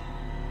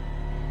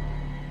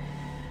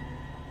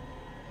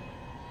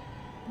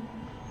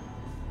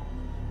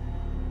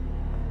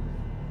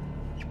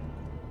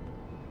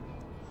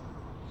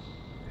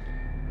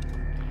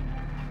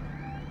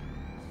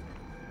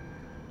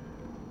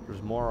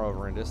 There's more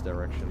over in this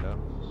direction, though.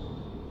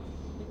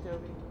 Hey,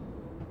 Toby.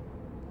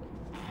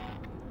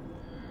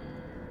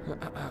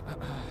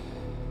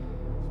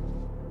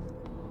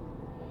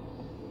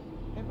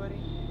 Hey, buddy.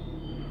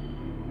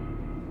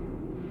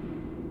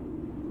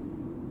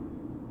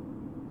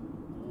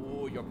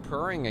 Oh, you're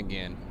purring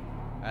again.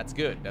 That's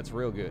good. That's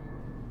real good.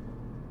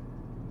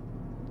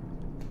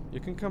 You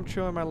can come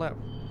chill in my lap.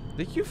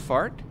 Did you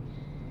fart?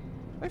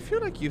 I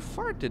feel like you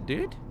farted,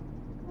 dude.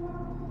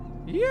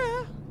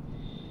 Yeah.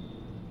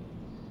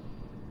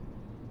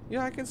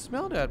 Yeah, I can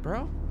smell that,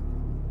 bro.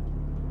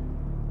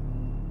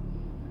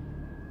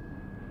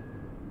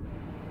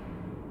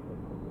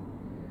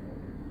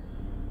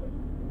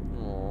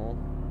 Aww.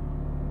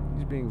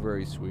 He's being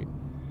very sweet.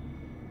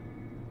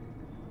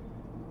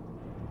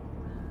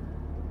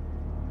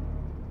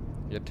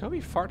 Yeah,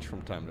 Toby farts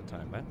from time to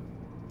time, man.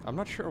 I'm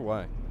not sure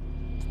why.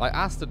 I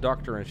asked the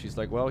doctor and she's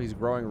like, well, he's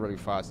growing really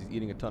fast. He's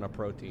eating a ton of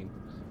protein.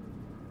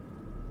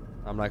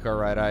 I'm like, all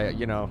right,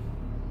 you know,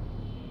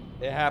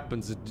 it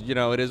happens. It, you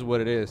know, it is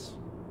what it is.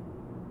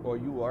 Well,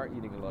 you are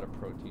eating a lot of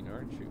protein,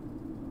 aren't you?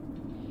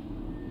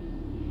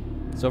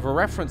 So for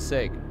reference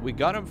sake, we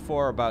got him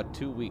for about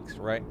 2 weeks,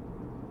 right?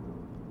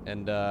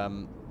 And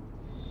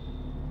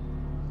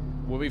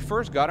when we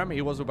first got him,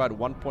 he was about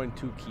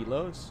 1.2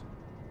 kilos.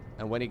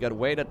 And when he got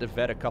weighed at the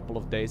vet a couple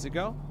of days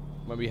ago,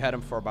 when we had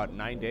him for about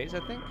 9 days, I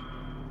think,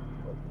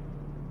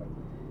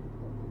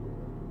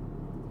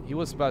 he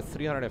was about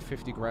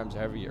 350 grams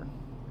heavier.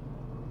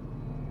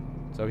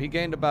 So he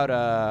gained about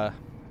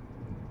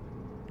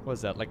what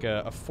was that, like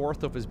a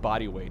fourth of his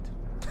body weight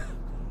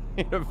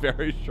in a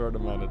very short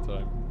amount of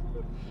time.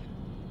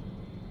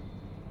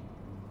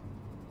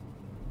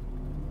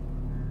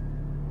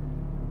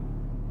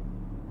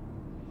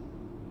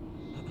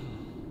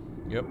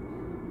 Yep.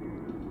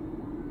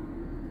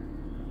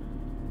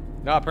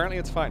 No, apparently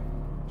it's fine.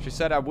 She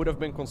said I would have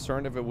been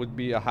concerned if it would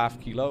be a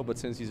half kilo, but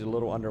since he's a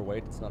little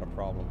underweight, it's not a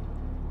problem.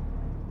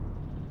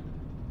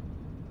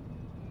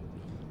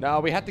 Now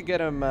we had to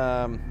get him.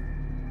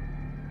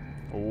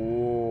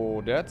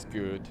 Oh, that's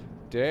good.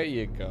 There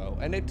you go.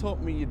 And they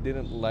told me you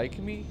didn't like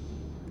me.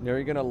 Now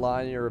you're gonna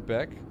lie on your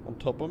back on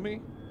top of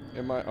me,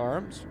 in my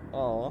arms.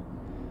 Aw.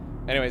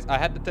 Anyways, I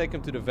had to take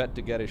him to the vet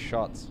to get his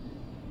shots.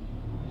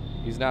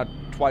 He's now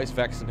twice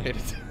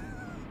vaccinated.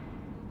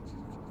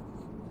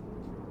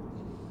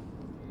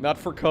 Not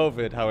for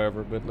COVID,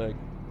 however, but like...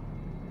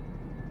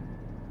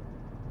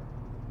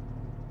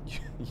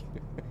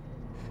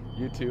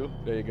 You too?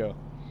 There you go.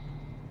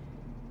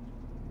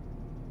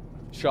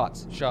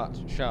 Shots,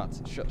 shots,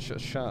 shots,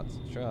 shots.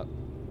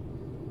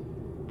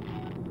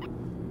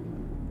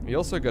 He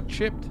also got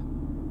chipped,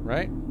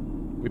 right?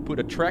 We put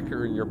a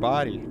tracker in your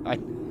body. I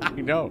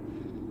know.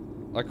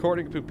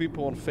 According to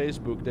people on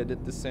Facebook, they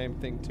did the same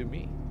thing to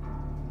me.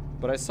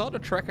 But I saw the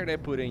tracker they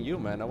put in you,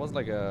 man. That was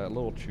like a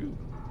little tube.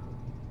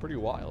 Pretty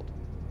wild.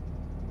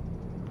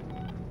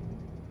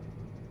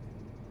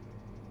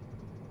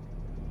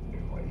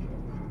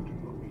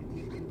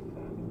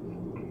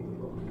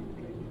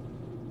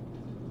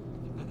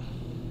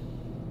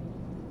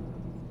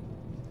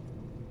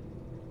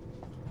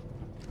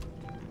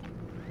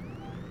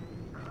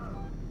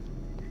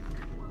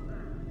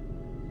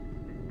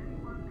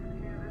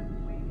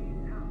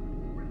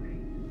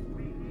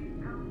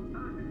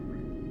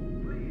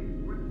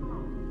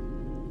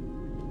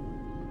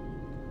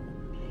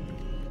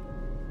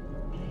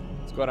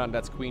 What's going on?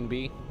 That's Queen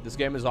Bee. This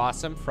game is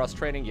awesome.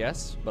 Frustrating,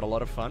 yes, but a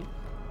lot of fun.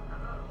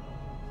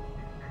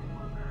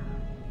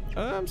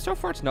 So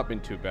far it's not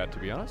been too bad, to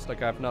be honest.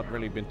 Like, I've not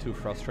really been too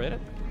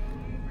frustrated.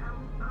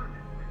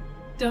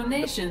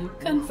 Donation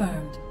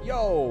confirmed.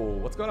 Yo,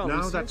 what's going on, Now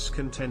Lucius? that's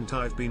content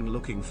I've been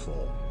looking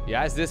for.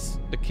 Yeah, is this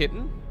the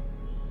kitten?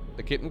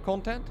 The kitten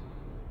content?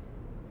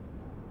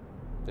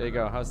 There you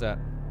go. How's that?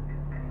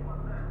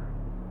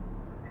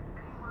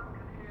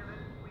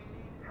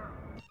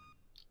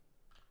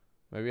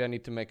 Maybe I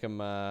need to make him,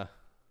 There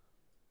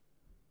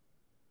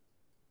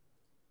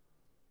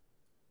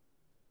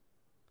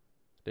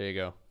you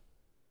go.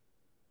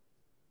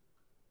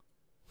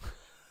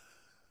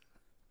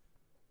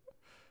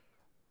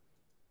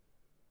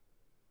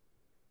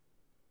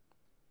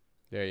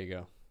 There you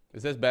go.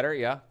 Is this better?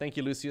 Yeah. Thank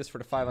you, Lucius, for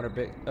the 500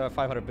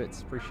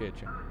 bits. Appreciate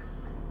you.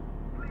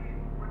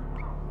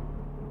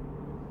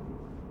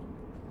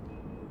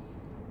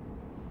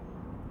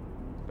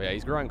 But yeah,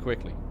 he's growing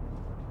quickly.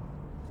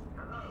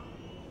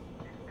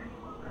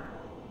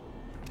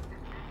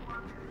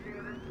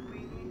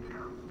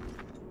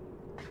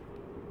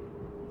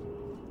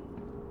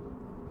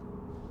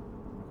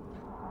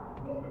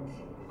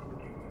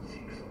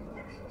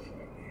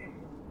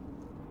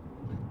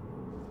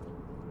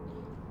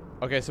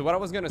 Okay, so what I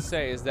was gonna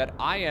say is that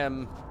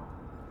I've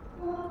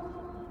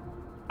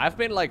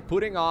been like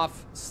putting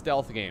off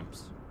stealth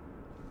games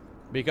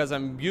because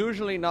I'm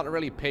usually not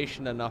really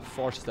patient enough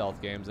for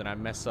stealth games and I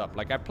mess up.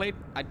 Like I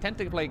tend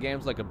to play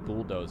games like a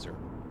bulldozer.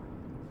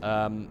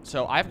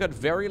 So I've got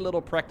very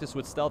little practice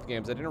with stealth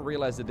games. I didn't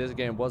realize that this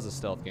game was a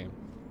stealth game.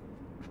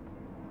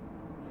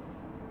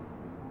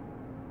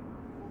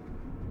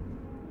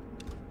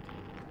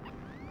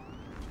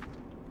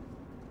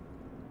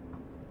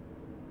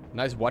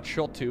 Nice watch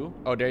shot too.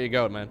 Oh, there you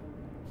go, man.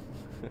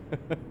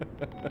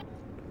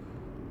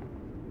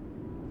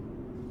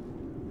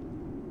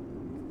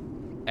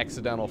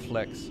 Accidental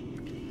flex.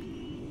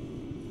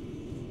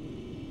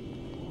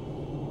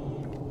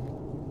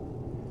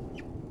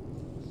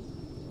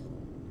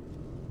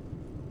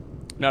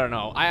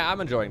 No. I'm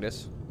enjoying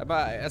this.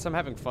 As I'm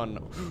having fun.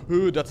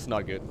 Ooh, that's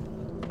not good.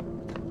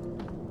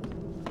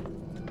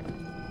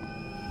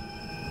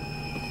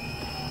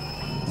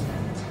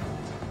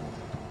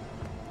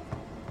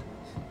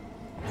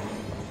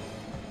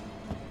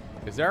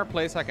 Is there a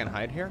place I can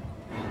hide here?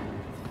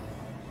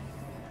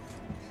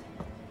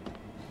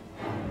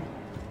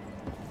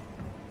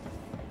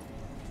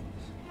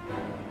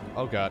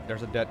 Oh god,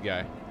 there's a dead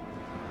guy.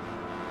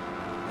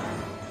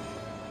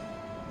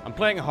 I'm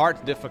playing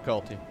hard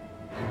difficulty.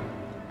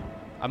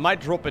 I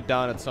might drop it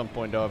down at some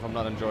point though if I'm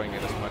not enjoying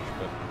it as much,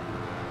 but...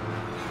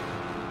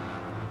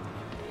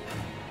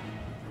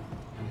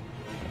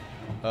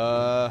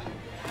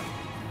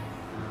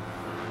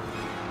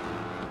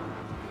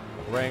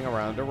 Ring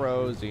around a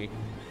rosy.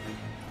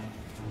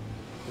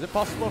 Is it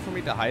possible for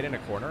me to hide in a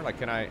corner? Like,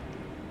 can I...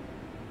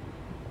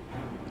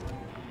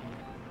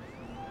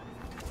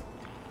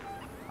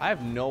 I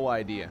have no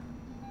idea.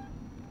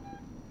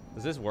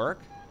 Does this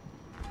work?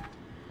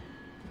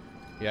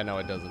 Yeah, no,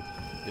 it doesn't.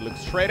 He looks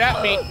straight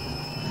at me.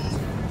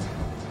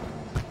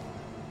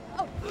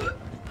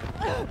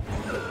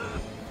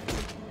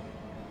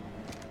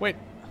 Wait.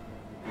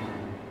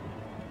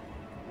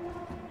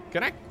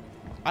 Can I?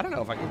 I don't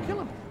know if I can kill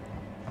him.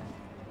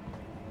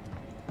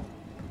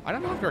 I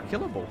don't know if they're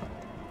killable.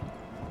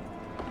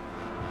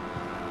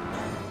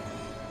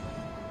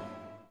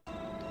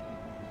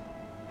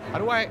 How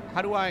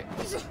do I?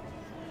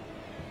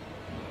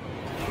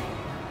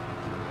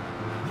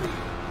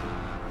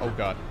 Oh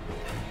god.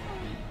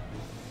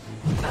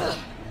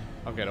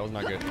 Okay, that was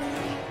not good.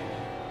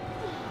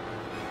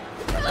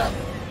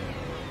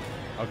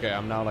 Okay,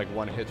 I'm now like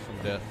one hit from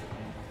death.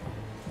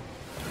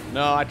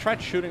 No, I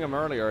tried shooting him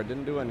earlier. It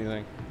didn't do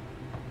anything.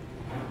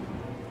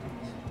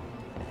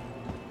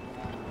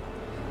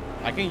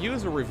 I can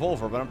use a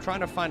revolver, but I'm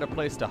trying to find a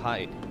place to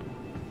hide.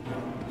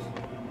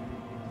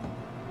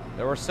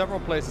 There were several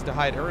places to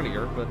hide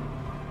earlier, but...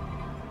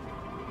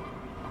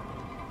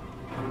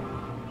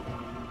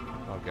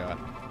 Oh god.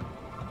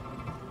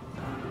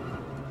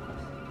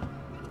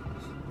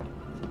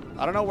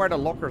 I don't know where the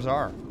lockers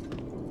are.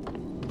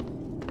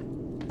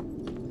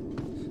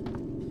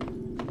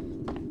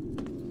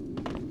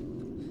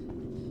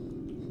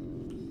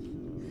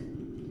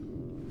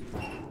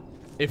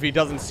 If he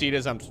doesn't see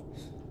this, I'm...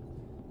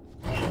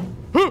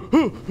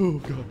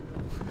 Oh god.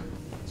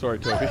 Sorry,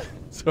 Toby.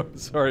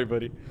 Sorry,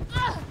 buddy.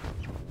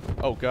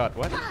 Oh god,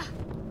 what?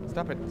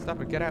 Stop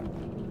it, get out.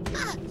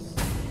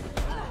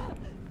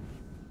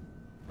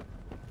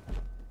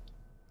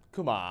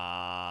 Come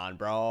on,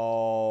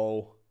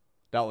 bro.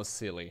 That was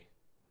silly.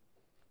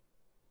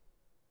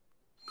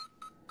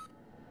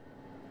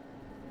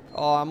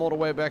 Oh, I'm all the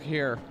way back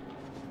here.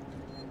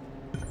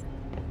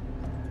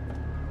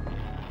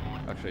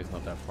 Actually, it's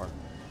not that far.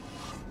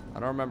 I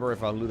don't remember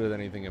if I looted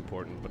anything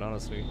important, but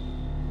honestly,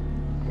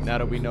 now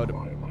that we know the...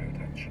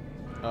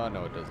 Oh,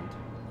 no, it doesn't.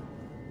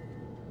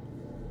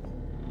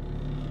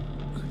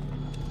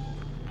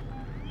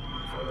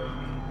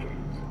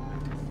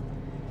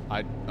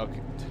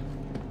 Okay.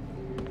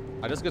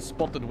 I just got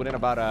spotted within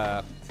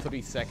about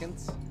 3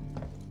 seconds.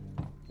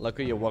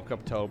 Lucky you woke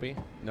up Toby.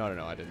 No,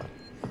 I didn't.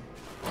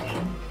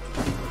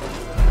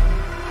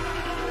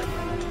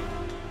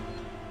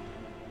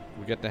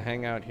 We get to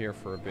hang out here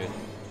for a bit.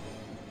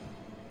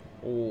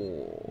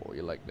 Oh,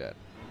 you like that?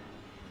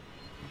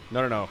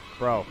 No,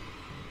 bro.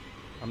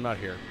 I'm not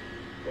here.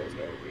 There's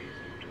no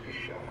reason to be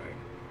shy.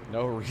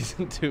 No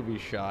reason to be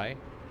shy.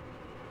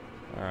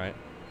 All right.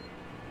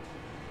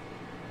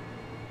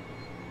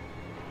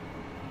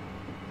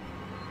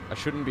 I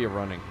shouldn't be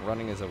running.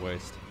 Running is a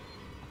waste.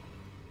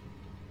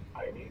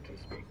 I need to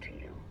speak to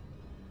you.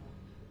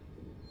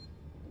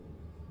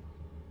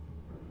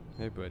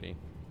 Hey, buddy.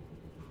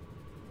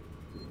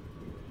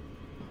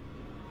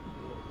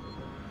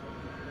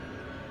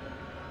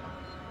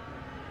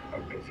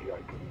 I'm busy.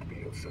 I couldn't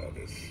be of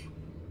service.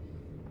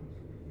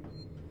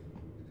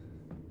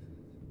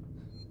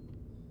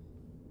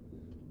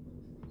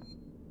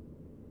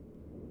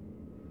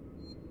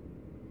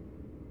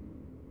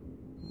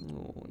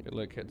 Oh, your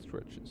leg head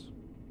stretches.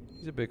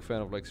 He's a big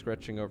fan of like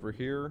scratching over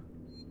here,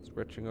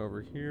 scratching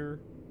over here.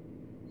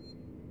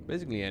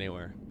 Basically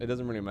anywhere. It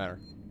doesn't really matter.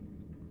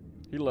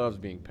 He loves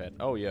being pet.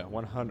 Oh yeah,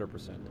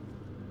 100%.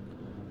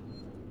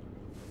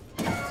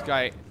 This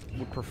guy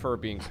would prefer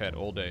being pet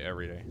all day,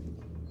 every day.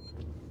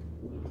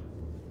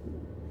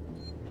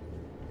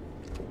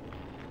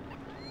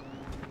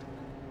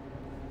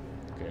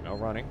 Okay, no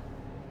running.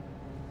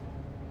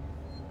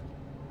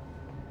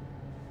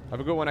 Have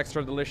a good one,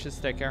 Extra Delicious.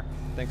 Take care.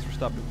 Thanks for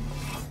stopping.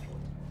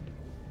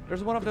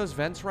 There's one of those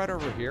vents right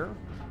over here.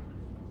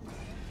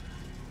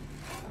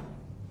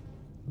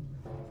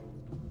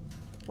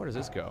 Where does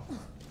this go?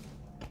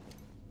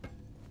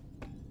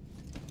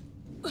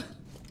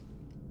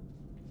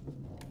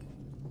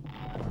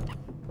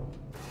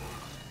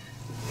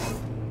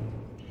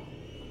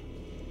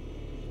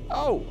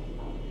 Oh!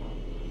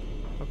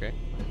 Okay.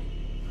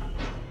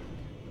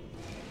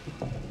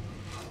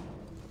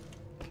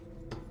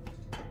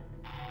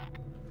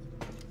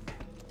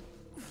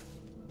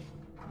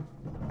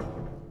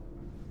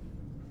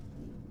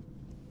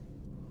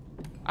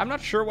 I'm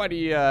not sure why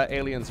the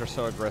aliens are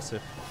so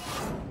aggressive.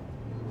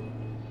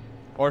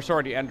 Or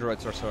sorry, the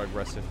androids are so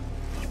aggressive.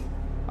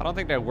 I don't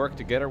think they work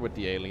together with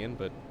the alien,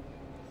 but...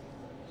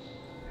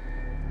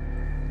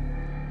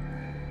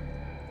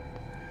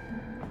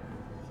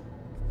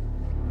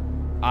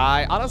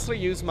 I honestly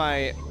use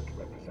my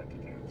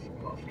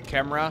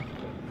camera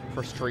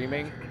for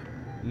streaming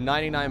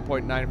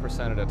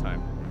 99.9% of the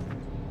time.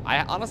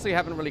 I honestly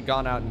haven't really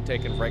gone out and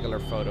taken regular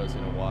photos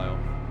in a while.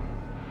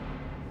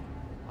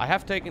 I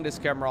have taken this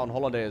camera on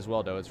holiday as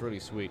well, though. It's really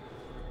sweet.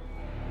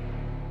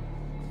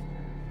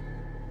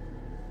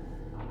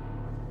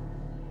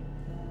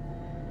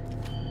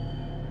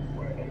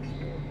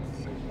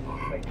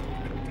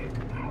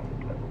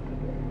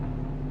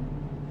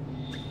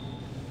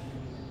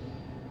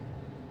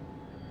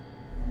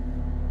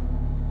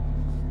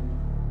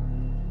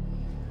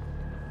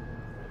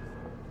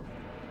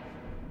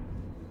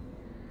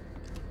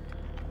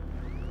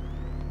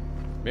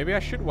 Maybe I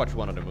should watch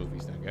one of the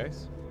movies then,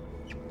 guys.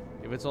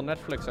 If it's on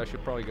Netflix, I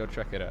should probably go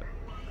check it out.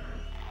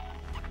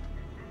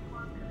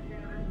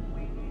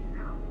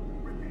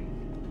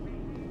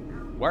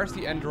 Where's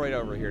the android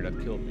over here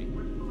that killed me?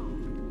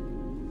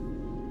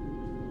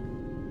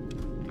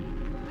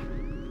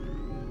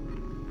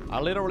 I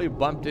literally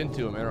bumped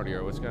into him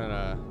earlier. It's kind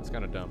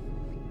of dumb.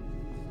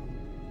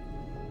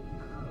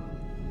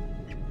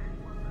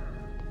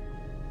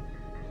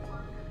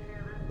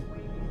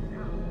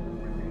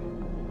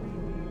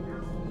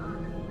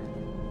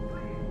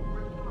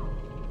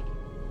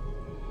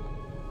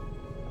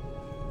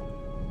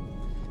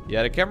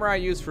 Yeah, the camera I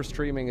use for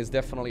streaming is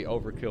definitely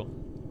overkill.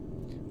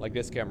 Like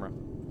this camera.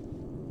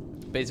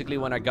 Basically,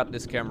 when I got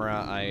this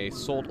camera, I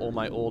sold all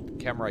my old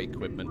camera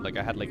equipment. Like,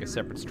 I had like a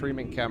separate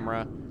streaming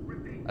camera,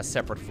 a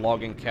separate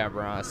vlogging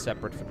camera, a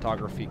separate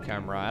photography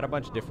camera. I had a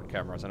bunch of different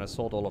cameras, and I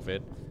sold all of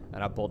it.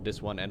 And I bought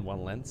this one and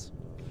one lens.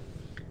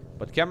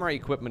 But camera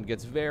equipment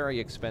gets very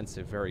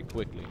expensive very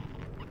quickly.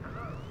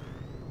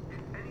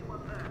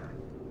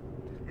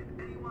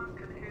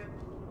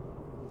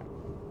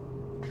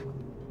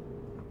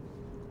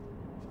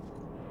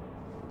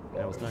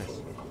 That was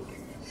nice.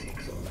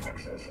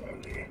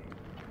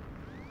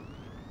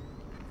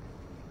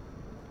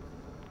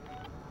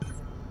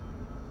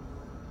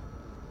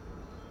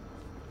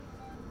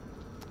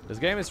 This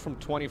game is from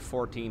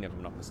 2014, if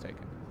I'm not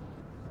mistaken.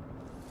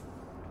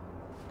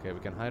 Okay,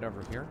 we can hide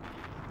over here.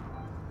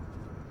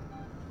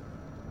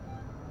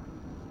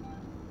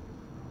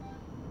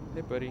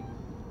 Hey, buddy.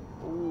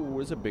 Ooh,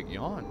 it's a big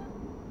yawn.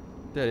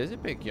 That is a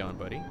big yawn,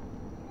 buddy.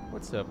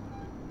 What's up?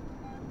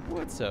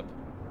 What's up?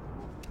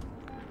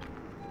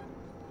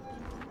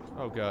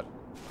 Oh, God.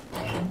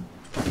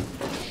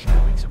 Shh,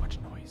 that makes so much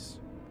noise.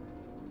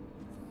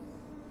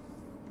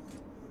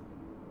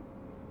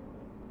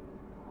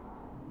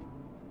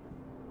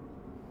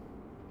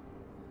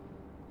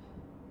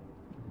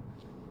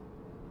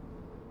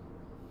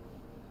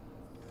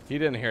 He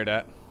didn't hear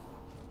that.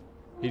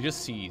 He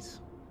just sees.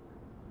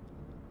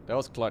 That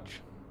was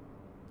clutch.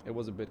 It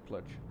was a bit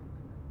clutch.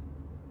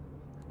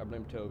 I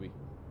blame Toby.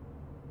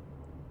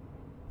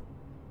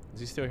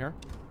 Is he still here?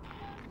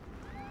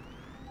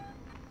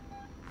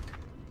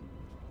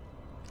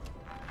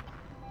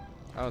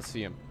 I don't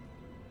see him.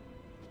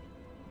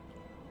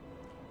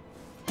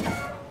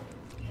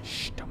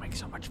 Shh, don't make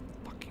so much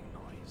fucking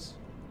noise.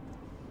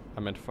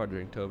 I meant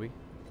fudging, Toby.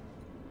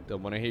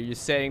 Don't want to hear you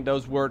saying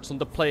those words on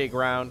the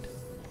playground.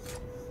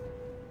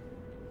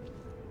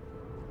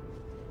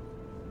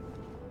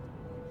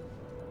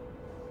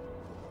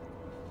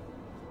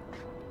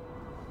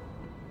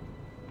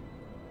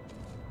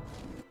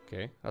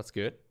 Okay, that's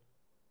good.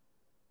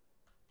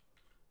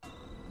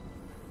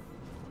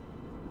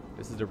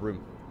 This is the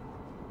room.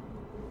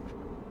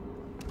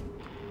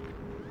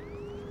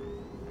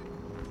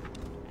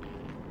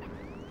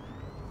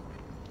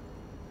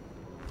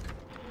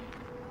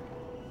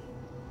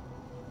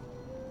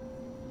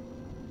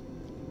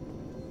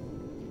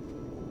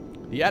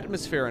 The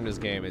atmosphere in this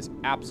game is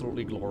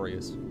absolutely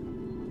glorious.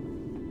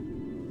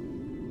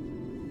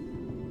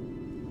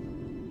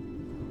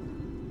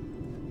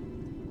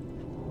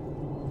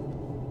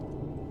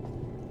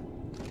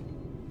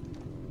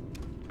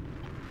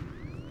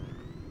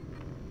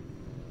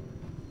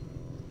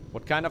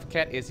 What kind of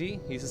cat is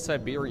he? He's a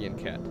Siberian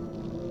cat.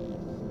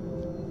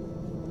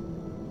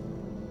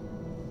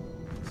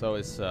 So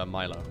is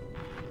Milo.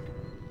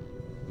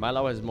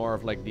 Milo has more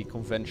of like the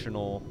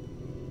conventional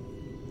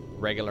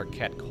regular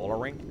cat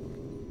coloring.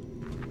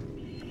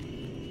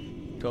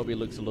 Toby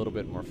looks a little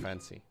bit more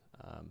fancy.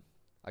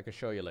 I can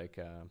show you like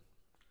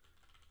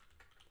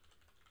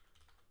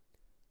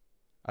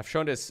I've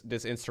shown this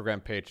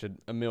Instagram page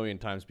a million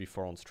times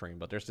before on stream,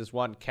 but there's this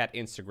one cat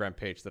Instagram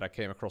page that I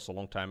came across a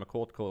long time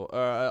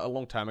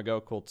ago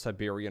called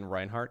Siberian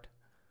Reinhardt.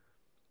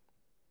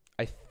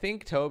 I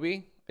think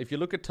Toby, if you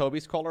look at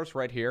Toby's colors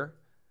right here,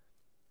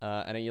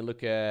 and then you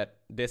look at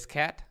this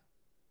cat,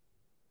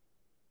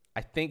 I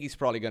think he's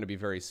probably going to be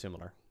very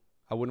similar.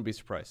 I wouldn't be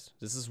surprised.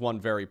 This is one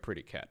very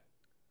pretty cat.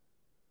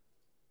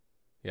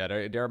 Yeah,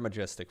 they're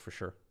majestic for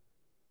sure.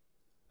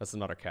 That's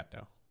another cat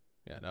though.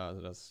 Yeah, no,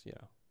 that's, you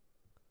know.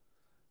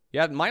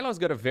 Yeah, Milo's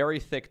got a very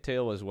thick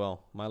tail as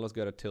well. Milo's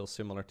got a tail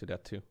similar to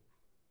that too.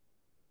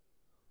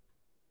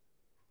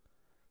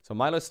 So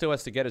Milo still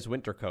has to get his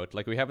winter coat.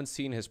 Like, we haven't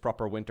seen his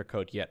proper winter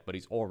coat yet, but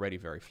he's already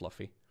very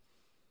fluffy.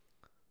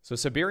 So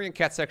Siberian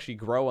cats actually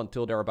grow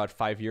until they're about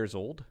 5 years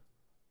old.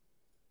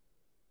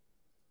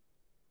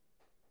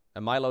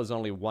 And Milo's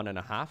only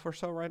 1.5 or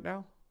so right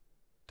now.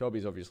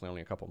 Toby's obviously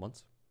only a couple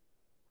months.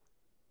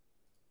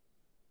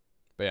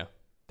 But yeah,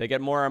 they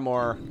get more and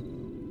more...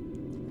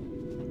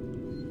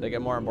 They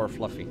get more and more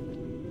fluffy.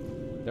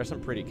 There's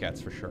some pretty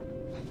cats for sure.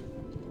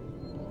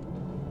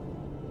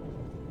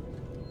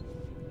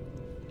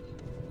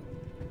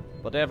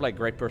 But they have like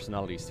great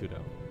personalities too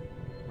though,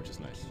 which is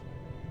nice.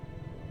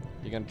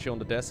 You gonna chill on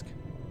the desk?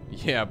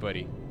 Yeah,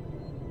 buddy.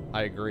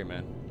 I agree,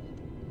 man.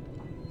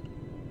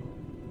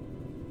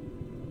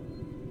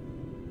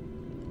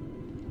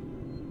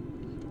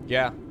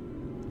 Yeah.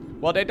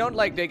 Well, they don't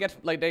like, they get,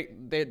 like,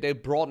 they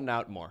broaden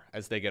out more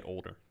as they get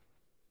older.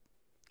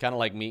 Kind of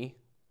like me,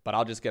 but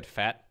I'll just get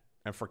fat.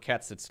 And for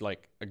cats, it's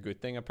like a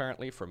good thing,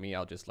 apparently. For me,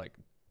 I'll just like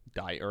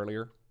die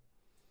earlier.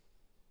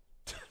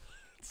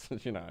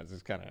 You know, it's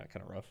just kind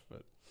of rough,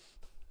 but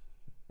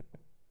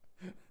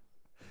it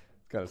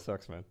kind of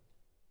sucks, man.